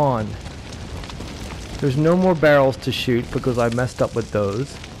 Come on. There's no more barrels to shoot because I messed up with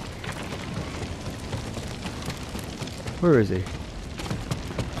those. Where is he?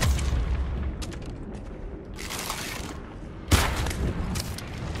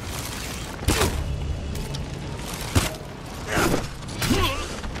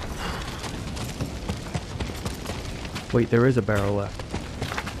 Wait, there is a barrel left.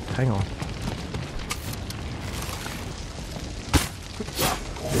 Hang on.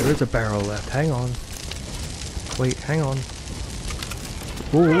 There is a barrel left. Hang on. Wait, hang on.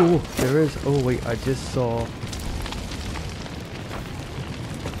 Ooh, there is. Oh, wait, I just saw.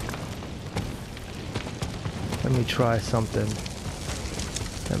 Let me try something.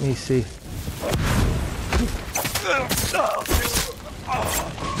 Let me see.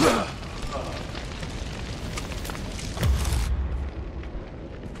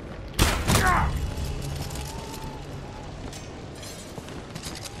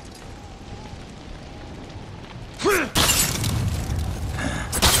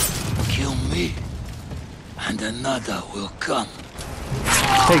 And another will come.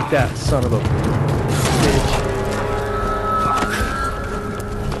 Take that, son of a bitch.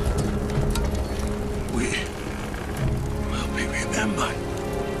 We will be remembered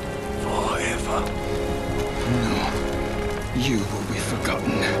forever. No, you will be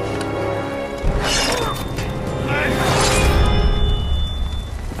forgotten.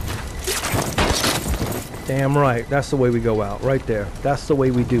 Damn right. That's the way we go out. Right there. That's the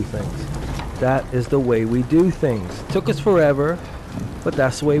way we do things. That is the way we do things. Took us forever, but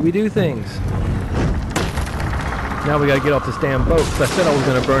that's the way we do things. Now we gotta get off this damn boat, because I said I was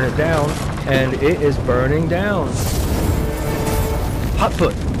gonna burn it down, and it is burning down. Hot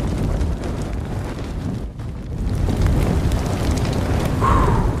foot.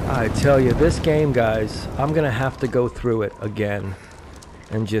 I tell you, this game, guys, I'm gonna have to go through it again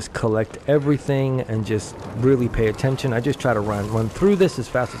and just collect everything and just really pay attention. I just try to run through this as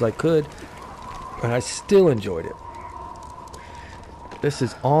fast as I could. And I still enjoyed it. This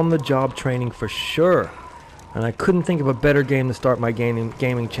is on-the-job training for sure. And I couldn't think of a better game to start my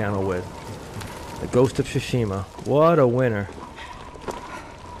gaming channel with. The Ghost of Tsushima. What a winner.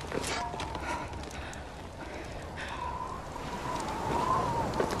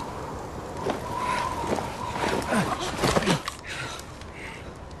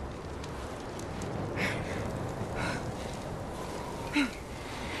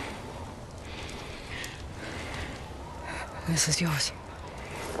 This is yours.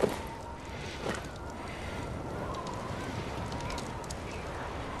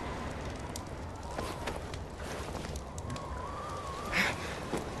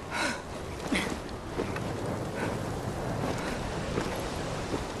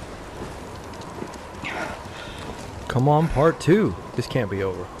 Come on, part 2. This can't be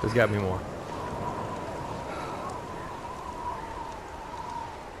over. There's got to be more.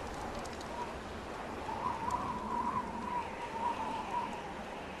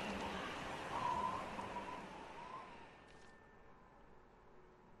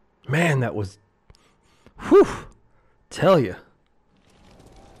 Man, that was... Whew! Tell ya.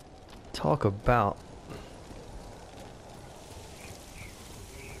 Talk about...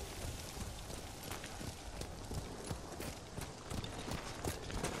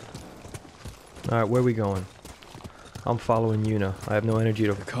 Alright, where are we going? I'm following Yuna. I have no energy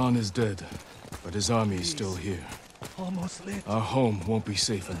to... The Khan is dead, but his army is still here. Almost lit. Our home won't be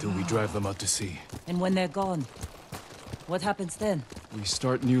safe until we drive them out to sea. And when they're gone, what happens then? We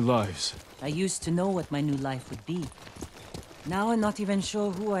start new lives. I used to know what my new life would be. Now I'm not even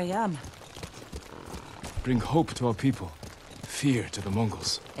sure who I am. Bring hope to our people. Fear to the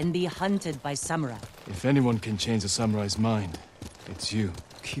Mongols. And be hunted by samurai. If anyone can change a samurai's mind, it's you.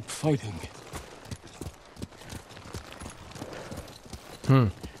 Keep fighting.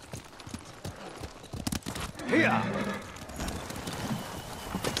 Here.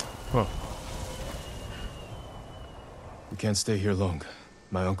 Huh. We can't stay here long.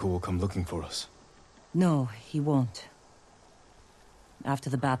 My uncle will come looking for us. No, he won't. After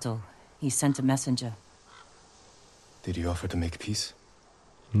the battle, he sent a messenger. Did he offer to make peace?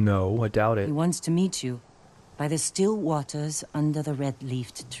 No, I doubt He it. wants to meet you by the still waters under the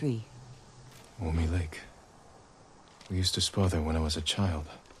red-leafed tree. Omi Lake. We used to spar there when I was a child.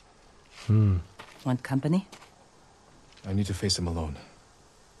 Want company? I need to face him alone.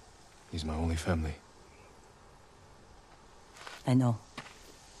 He's my only family. I know.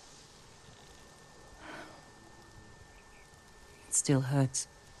 It still hurts,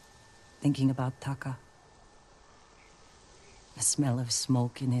 thinking about Taka. The smell of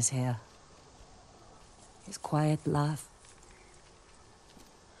smoke in his hair. His quiet laugh.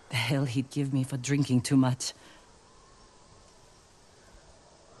 The hell he'd give me for drinking too much.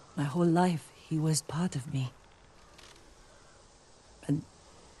 My whole life, he was part of me. And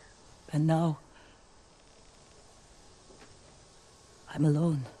now... I'm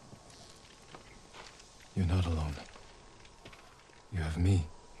alone. You're not alone. You have me.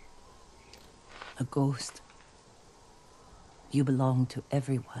 A ghost. You belong to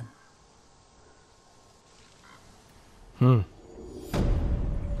everyone.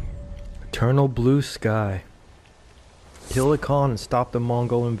 Eternal blue sky. Kill the Khan and stop the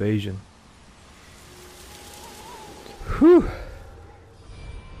Mongol invasion. Whew.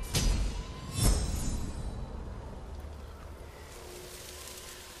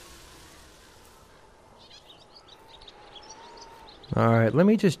 Alright, let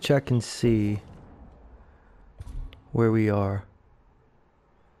me just check and see where we are.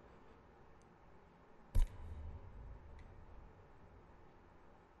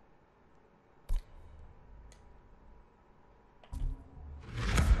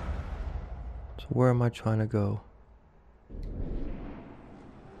 So where am I trying to go?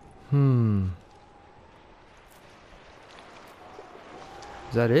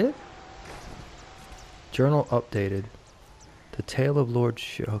 Is that it? Journal updated. The Tale of Lord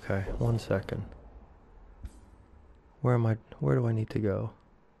okay, 1 second. Where do I need to go?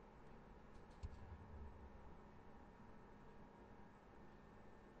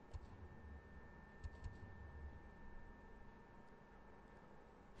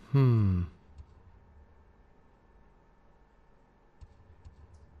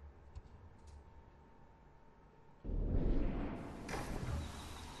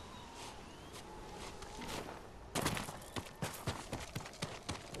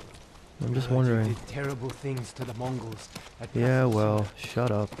 I'm just wondering. You did terrible things to the Mongols. Yeah, well,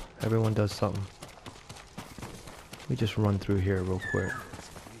 shut up. Everyone does something. Let me just run through here real quick.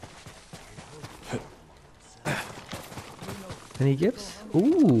 Any gifts?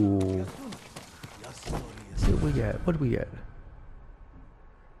 Ooh. Let's see what we get. What do we get?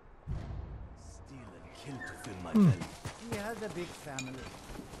 He has a big family.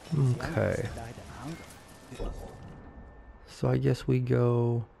 Okay. So I guess we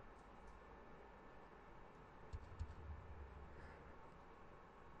go...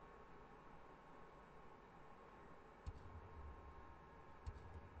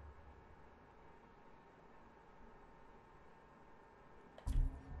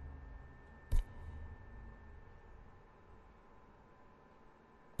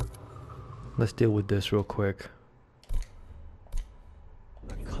 Let's deal with this real quick.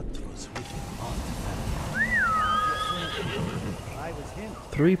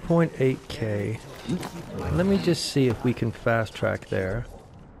 3.8K. Let me just see if we can fast track there.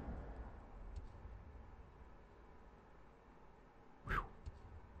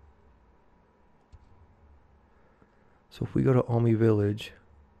 So if we go to Omi Village,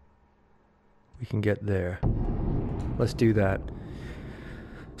 we can get there. Let's do that.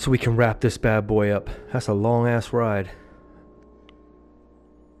 So we can wrap this bad boy up. That's a long ass ride.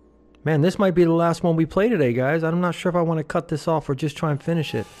 Man, this might be the last one we play today, guys. I'm not sure if I want to cut this off or just try and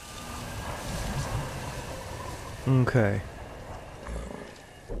finish it. Okay.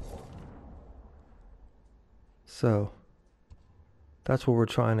 So, that's where we're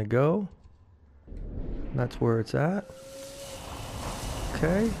trying to go. That's where it's at.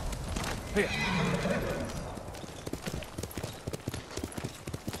 Okay. Hey.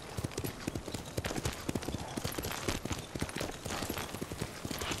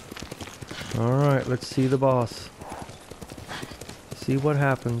 Alright, let's see the boss. See what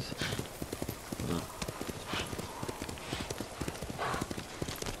happens.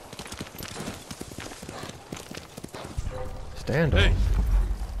 Stand up.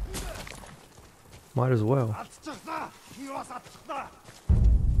 Might as well.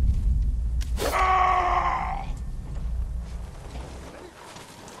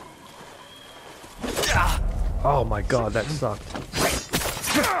 Oh my god, that sucked.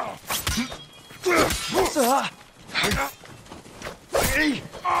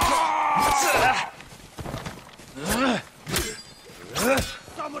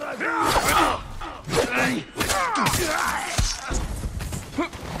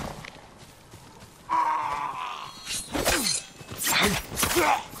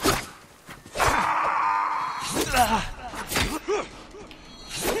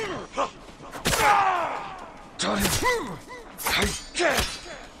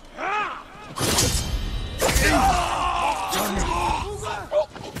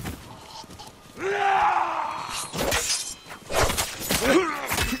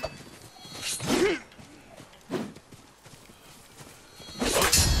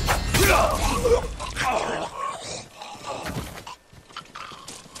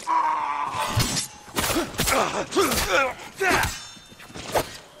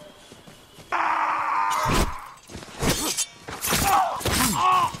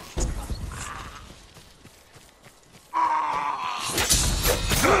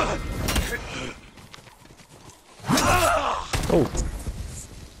 Oh.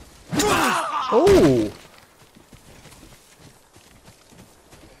 Oh.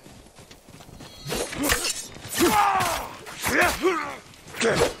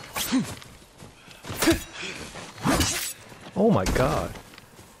 Oh my god.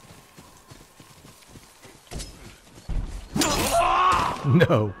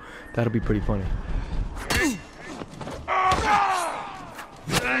 No, that'll be pretty funny.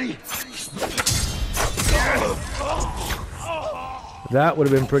 That would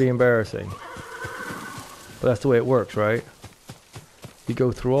have been pretty embarrassing. But that's the way it works, right? You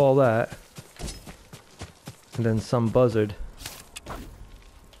go through all that, and then some buzzard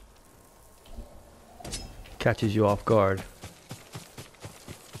catches you off guard.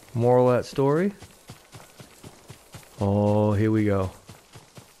 Moral of that story? Oh, here we go.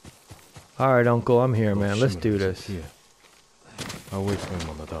 Alright, Uncle, I'm here, man. Let's do this. Here. I'll wait for him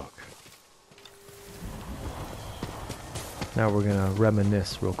on the dock. Now we're gonna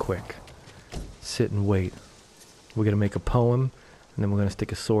reminisce real quick. Sit and wait. We're gonna make a poem, and then we're gonna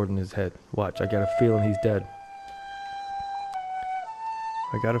stick a sword in his head. Watch, I got a feeling he's dead.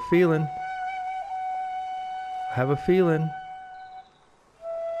 I got a feeling. I have a feeling.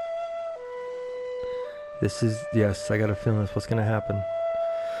 This is, yes, I got a feeling that's what's gonna happen.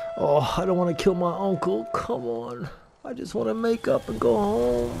 Oh, I don't want to kill my uncle. Come on. I just want to make up and go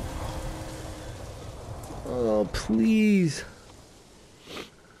home. Oh, please.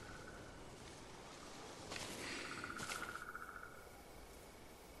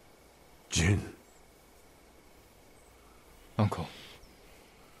 Jin. Uncle.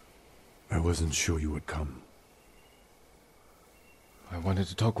 I wasn't sure you would come. I wanted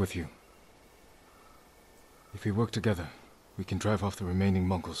to talk with you. If we work together, we can drive off the remaining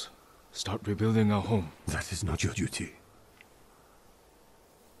Mongols. Start rebuilding our home. That is not your duty.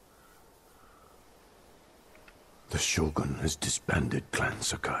 The Shogun has disbanded Clan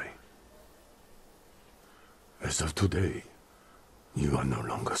Sakai. As of today, you are no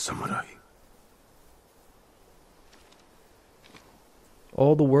longer samurai.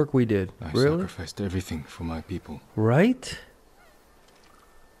 All the work we did. I Really? sacrificed everything for my people. Right?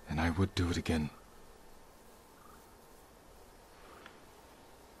 And I would do it again.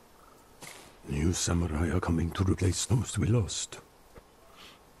 New samurai are coming to replace those we lost.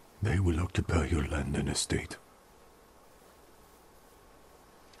 They will occupy your land and estate.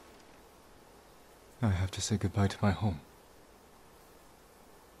 I have to say goodbye to my home.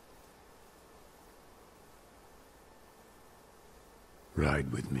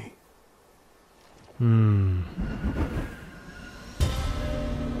 Ride with me.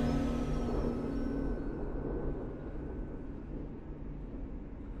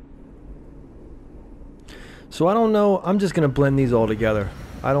 So I don't know. I'm just gonna blend these all together.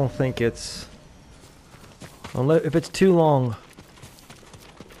 I don't think it's, unless if it's too long,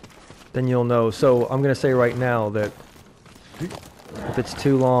 then you'll know. So I'm gonna say right now that if it's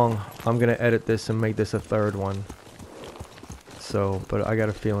too long, I'm gonna edit this and make this a third one. So, but I got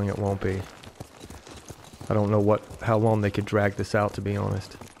a feeling it won't be. I don't know how long they could drag this out, to be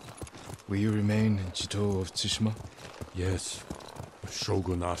honest. Will you remain in Chito of Tsushima? Yes. The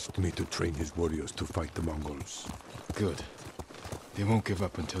Shogun asked me to train his warriors to fight the Mongols. Good. They won't give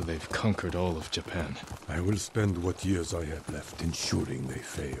up until they've conquered all of Japan. I will spend what years I have left ensuring they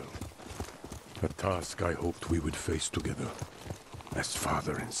fail. A task I hoped we would face together, as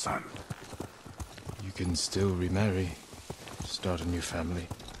father and son. You can still remarry, start a new family.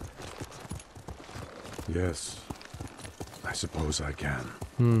 Yes, I suppose I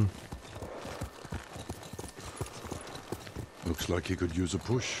can. Looks like he could use a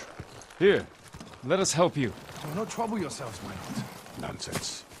push. Here, let us help you. Do not trouble yourselves, my lord.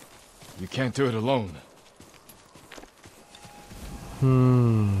 Nonsense. You can't do it alone.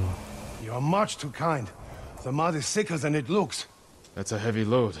 You are much too kind. The mud is thicker than it looks. That's a heavy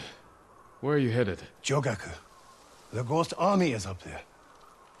load. Where are you headed? Jogaku. The ghost army is up there.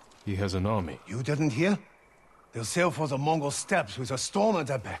 He has an army. You didn't hear? They'll sail for the Mongol steppes with a storm at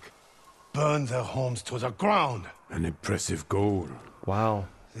their back. Burn their homes to the ground. An impressive goal. Wow.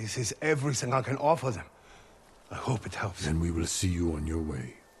 This is everything I can offer them. I hope it helps. Then we will see you on your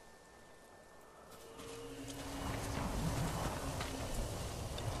way.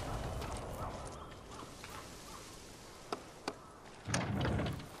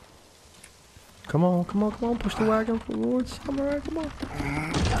 Come on, come on, come on. Push the wagon forward, samurai. Come on.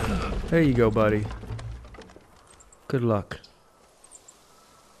 There you go, buddy. Good luck.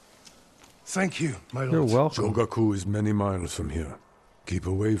 Thank you, my lord. You're welcome. Jogaku is many miles from here. Keep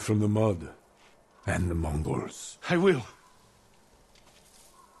away from the mud and the Mongols. I will.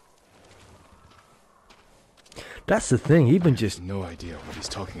 That's the thing. Even just No idea what he's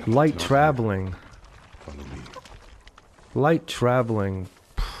talking about. light traveling. Follow me. Light traveling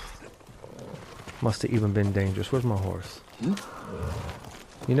must have even been dangerous. Where's my horse?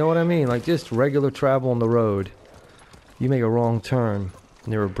 You know what I mean? Like just regular travel on the road. You make a wrong turn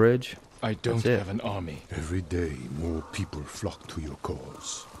near a bridge. I don't have an army. Every day, more people flock to your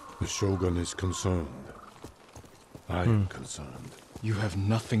cause. The Shogun is concerned. I am concerned. You have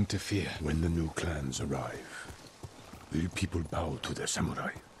nothing to fear. When the new clans arrive, will people bow to their samurai?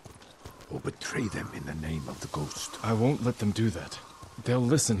 Or betray them in the name of the ghost? I won't let them do that. They'll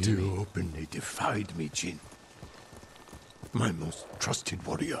listen to me. You openly defied me, Jin. My most trusted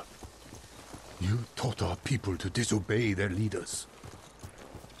warrior. You taught our people to disobey their leaders.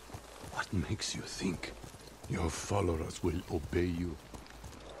 What makes you think your followers will obey you?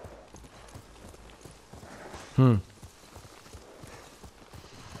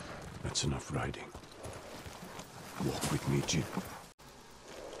 That's enough riding. Walk with me, Jin.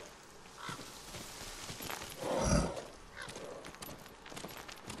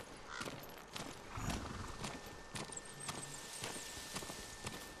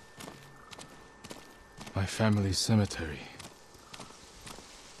 My family's cemetery.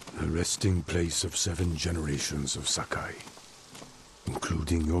 The resting place of 7 generations of Sakai,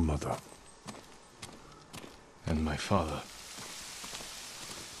 including your mother. And my father.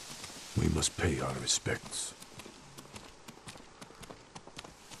 We must pay our respects.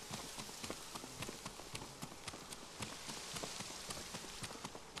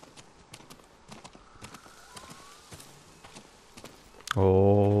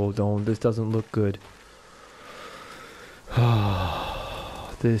 Oh, don't. This doesn't look good.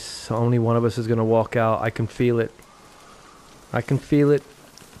 This, only one of us is going to walk out. I can feel it. I can feel it.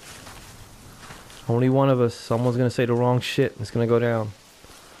 Only one of us. Someone's going to say the wrong shit and it's going to go down.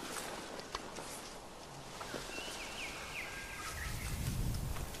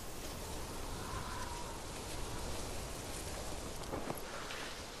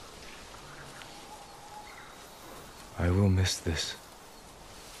 I will miss this.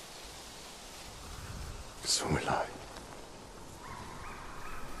 So will I.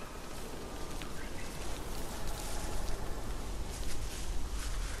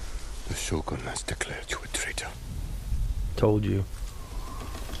 The Shogun has declared you a traitor. Told you.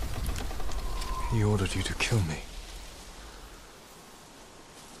 He ordered you to kill me.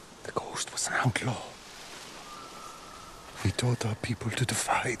 The ghost was an outlaw. He taught our people to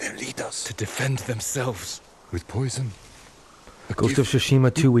defy their leaders. To defend themselves. With poison. Ghost of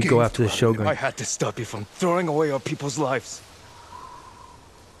Tsushima 2, we go after the Shogun. I had to stop you from throwing away our people's lives.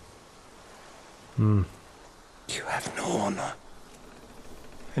 You have no honor.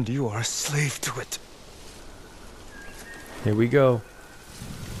 And you are a slave to it. Here we go.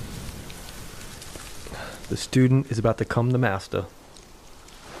 The student is about to become the master.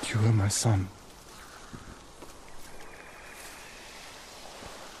 You are my son.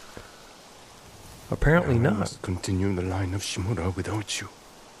 Apparently I not. must continue the line of Shimura without you.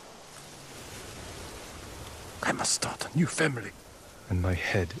 I must start a new family. And my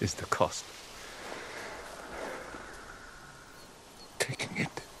head is the cost. Taking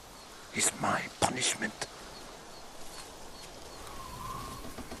it is my punishment.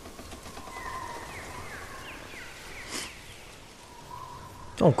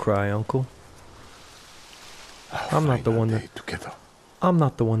 Don't cry, Uncle. I'm not the one that... together. I'm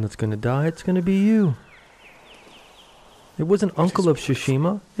not the one that's gonna die. It's gonna be you. It wasn't Uncle of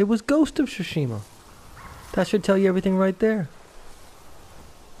Tsushima. It was Ghost of Tsushima. That should tell you everything right there.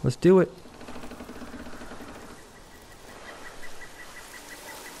 Let's do it.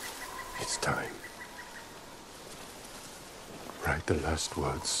 It's time. Write the last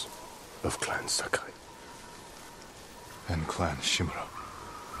words of Clan Sakai. And Clan Shimura.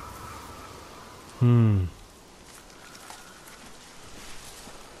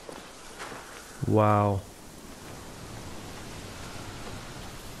 Wow.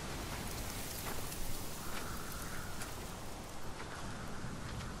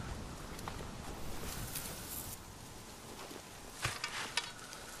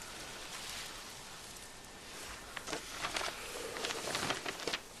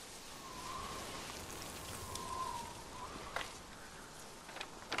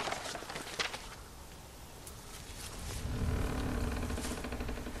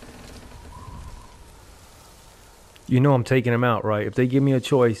 You know I'm taking him out, right? If they give me a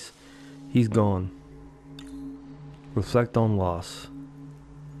choice, he's gone. Reflect on loss.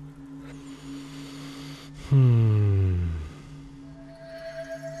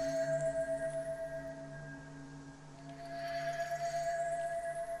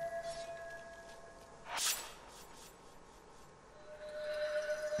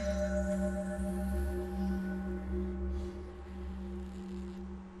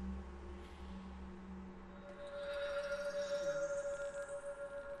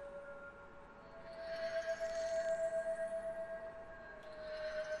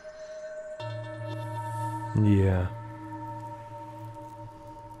 Yeah.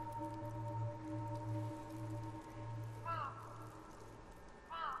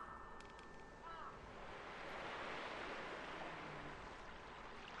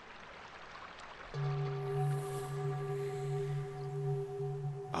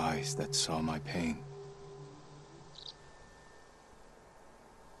 Eyes that saw my pain.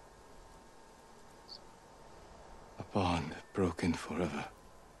 A bond broken forever.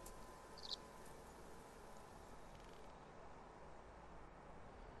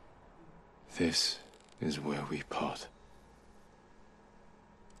 This is where we part.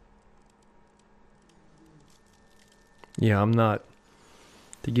 Yeah, I'm not.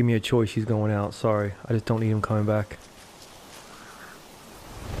 To give me a choice, he's going out. Sorry. I just don't need him coming back.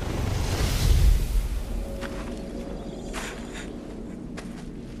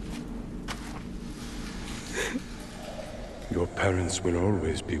 Your parents will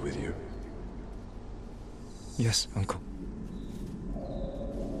always be with you. Yes, Uncle.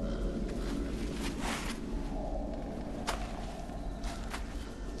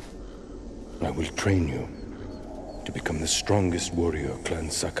 I will train you to become the strongest warrior Clan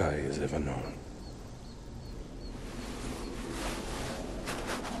Sakai has ever known.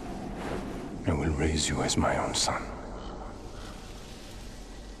 I will raise you as my own son.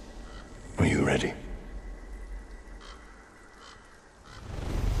 Are you ready?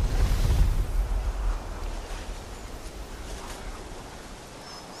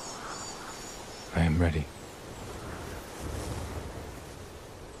 I am ready.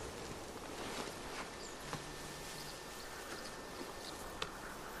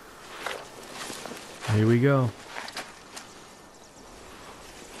 Here we go.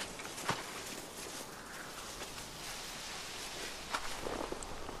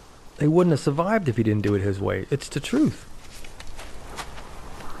 They wouldn't have survived if he didn't do it his way. It's the truth.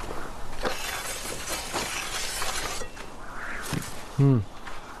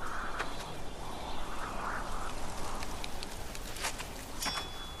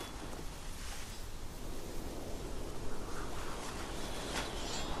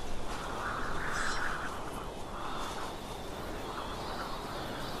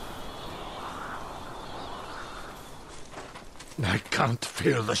 I can't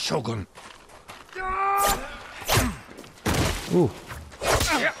feel the Shogun. Ooh.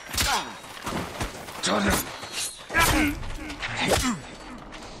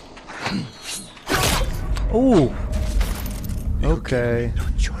 Ooh. Okay. No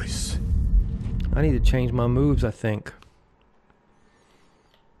choice. I need to change my moves, I think.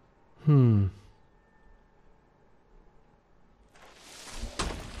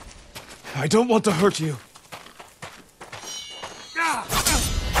 I don't want to hurt you.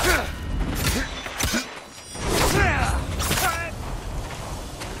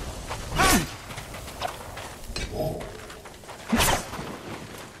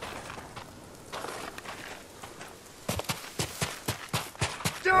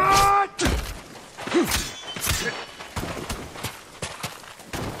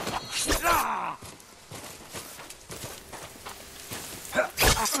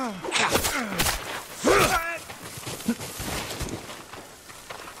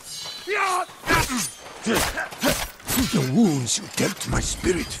 The wounds you dealt to my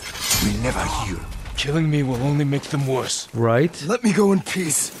spirit will never heal. Killing me will only make them worse. Right? Let me go in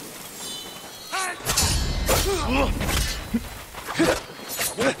peace.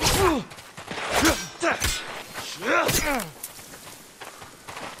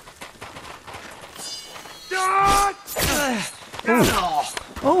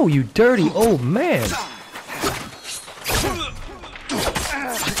 Oh, you dirty old man.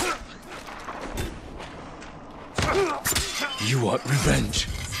 You want revenge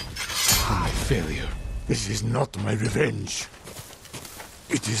for my failure. This is not my revenge.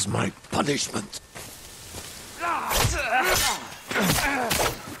 It is my punishment.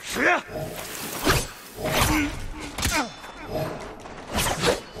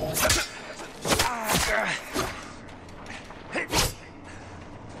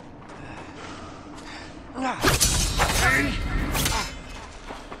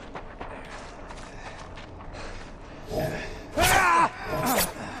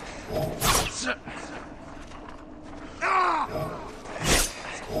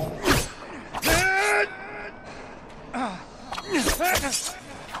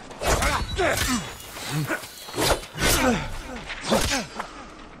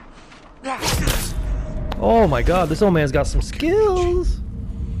 Oh my god, this old man's got some skills.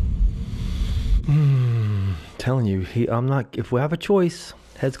 Telling you, I'm not. If we have a choice,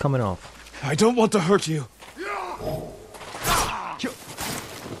 head's coming off. I don't want to hurt you.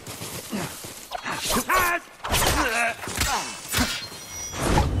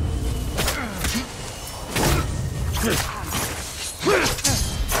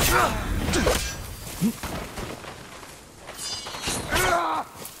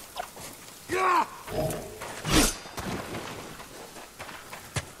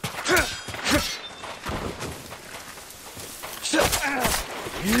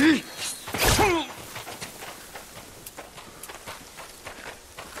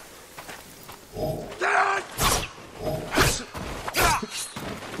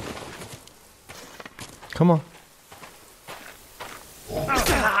 Come on.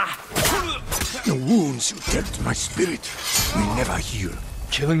 The wounds you dealt to my spirit will never heal.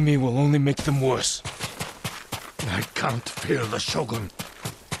 Killing me will only make them worse. I can't fail the Shogun.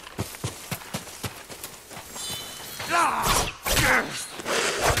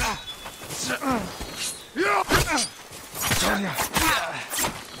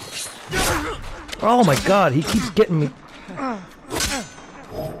 Oh my god, he keeps getting me.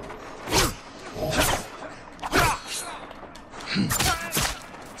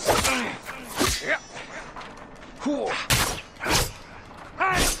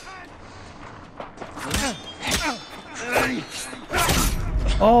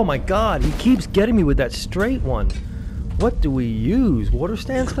 Oh my god, he keeps getting me with that straight one. What do we use? Water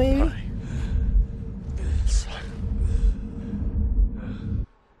stance maybe?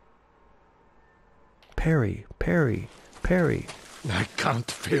 Parry, parry, parry. I can't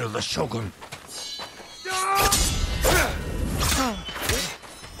fail the Shogun.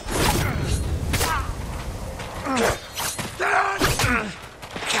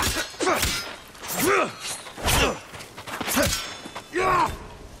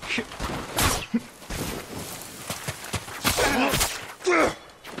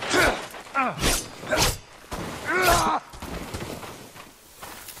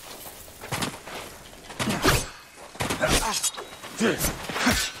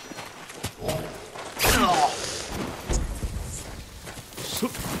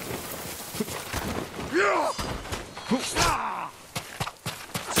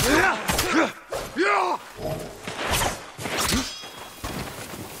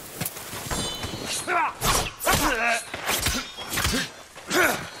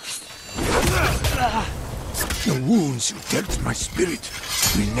 The wounds you dealt to my spirit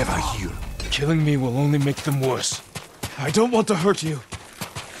will never heal. Killing me will only make them worse. I don't want to hurt you.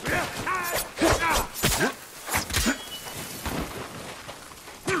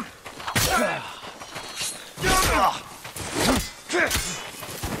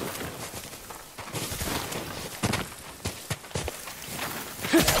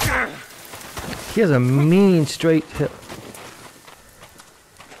 He has a mean straight hip.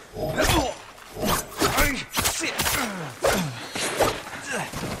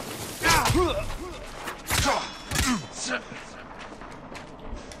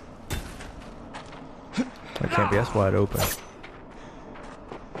 That can't be, that's wide open.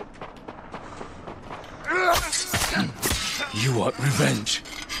 You want revenge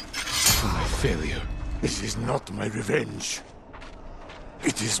for my failure. This is not my revenge.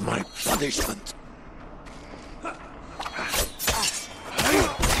 It is my punishment.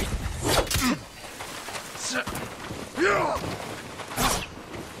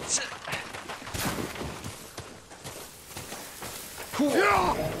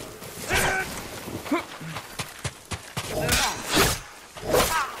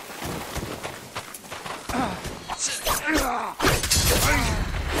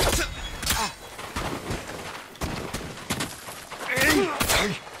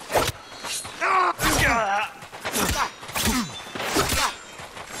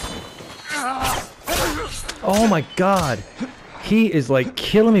 Oh my god. He is like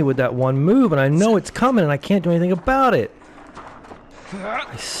killing me with that one move, and I know it's coming and I can't do anything about it.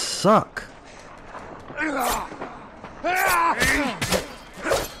 I suck.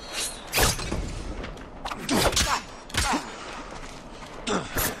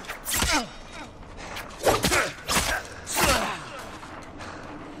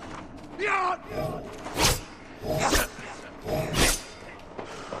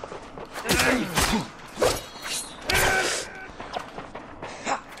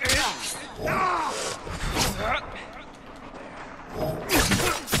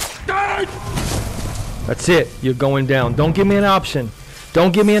 That's it. You're going down. Don't give me an option.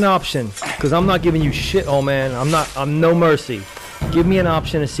 Don't give me an option. Because I'm not giving you shit, oh man. I'm no mercy. Give me an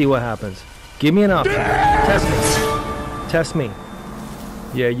option and see what happens. Give me an option. Test me. Test me.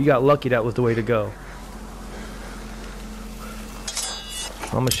 Yeah, you got lucky. That was the way to go.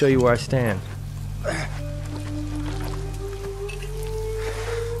 I'm going to show you where I stand.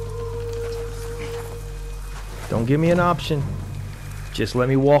 Don't give me an option. Just let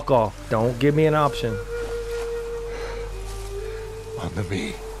me walk off. Don't give me an option. Honor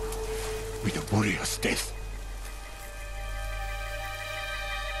me with a warrior's death.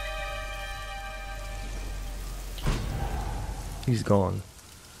 He's gone.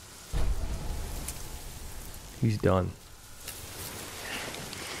 He's done.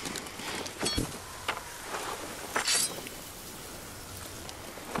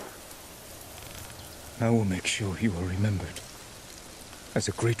 I will make sure you are remembered as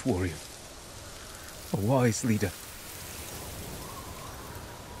a great warrior, a wise leader,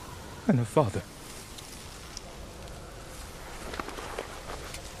 and a father.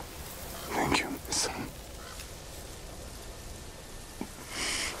 Thank you, my son.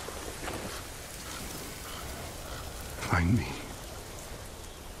 Find me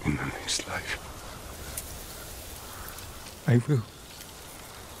in the next life. I will.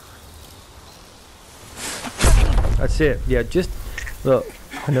 That's it. Yeah, just look.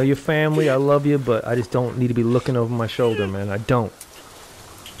 I know your family. I love you, but I just don't need to be looking over my shoulder, man. I don't.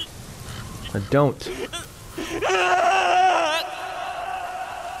 I don't.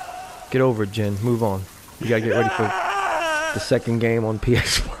 Get over it, Jen. Move on. You gotta get ready for the second game on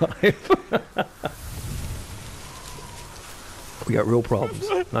PS5. We got real problems.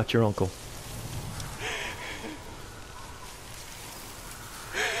 Not your uncle.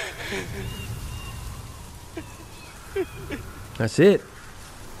 That's it.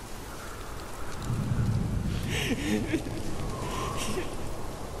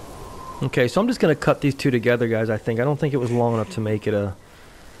 Okay, so I'm just gonna cut these two together, guys. I don't think it was long enough to make it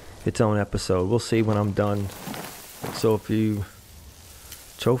its own episode. We'll see when I'm done. So if you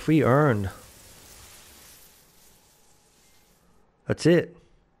trophy earned. That's it.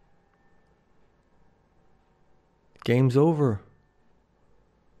 Game's over.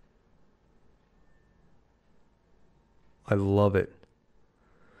 I love it.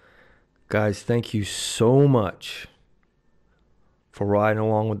 Guys, thank you so much for riding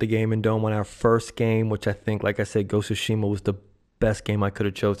along with the Gaming Dome on our first game, which I think, like I said, Ghost of Tsushima was the best game I could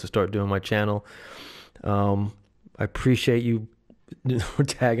have chose to start doing my channel. I appreciate you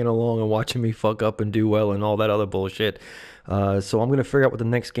tagging along and watching me fuck up and do well and all that other bullshit. So I'm going to figure out what the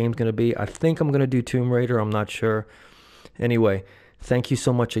next game's going to be. I think I'm going to do Tomb Raider. I'm not sure. Anyway, thank you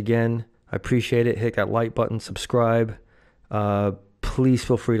so much again. I appreciate it. Hit that like button, subscribe. Please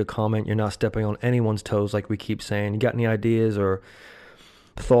feel free to comment. You're not stepping on anyone's toes, like we keep saying. You got any ideas or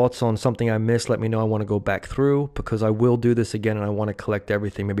thoughts on something I missed, let me know. I want to go back through because I will do this again and I want to collect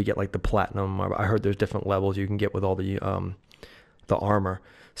everything. Maybe get like the platinum. I heard there's different levels you can get with all the the armor.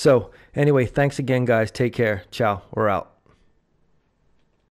 So anyway, thanks again, guys. Take care. Ciao. We're out.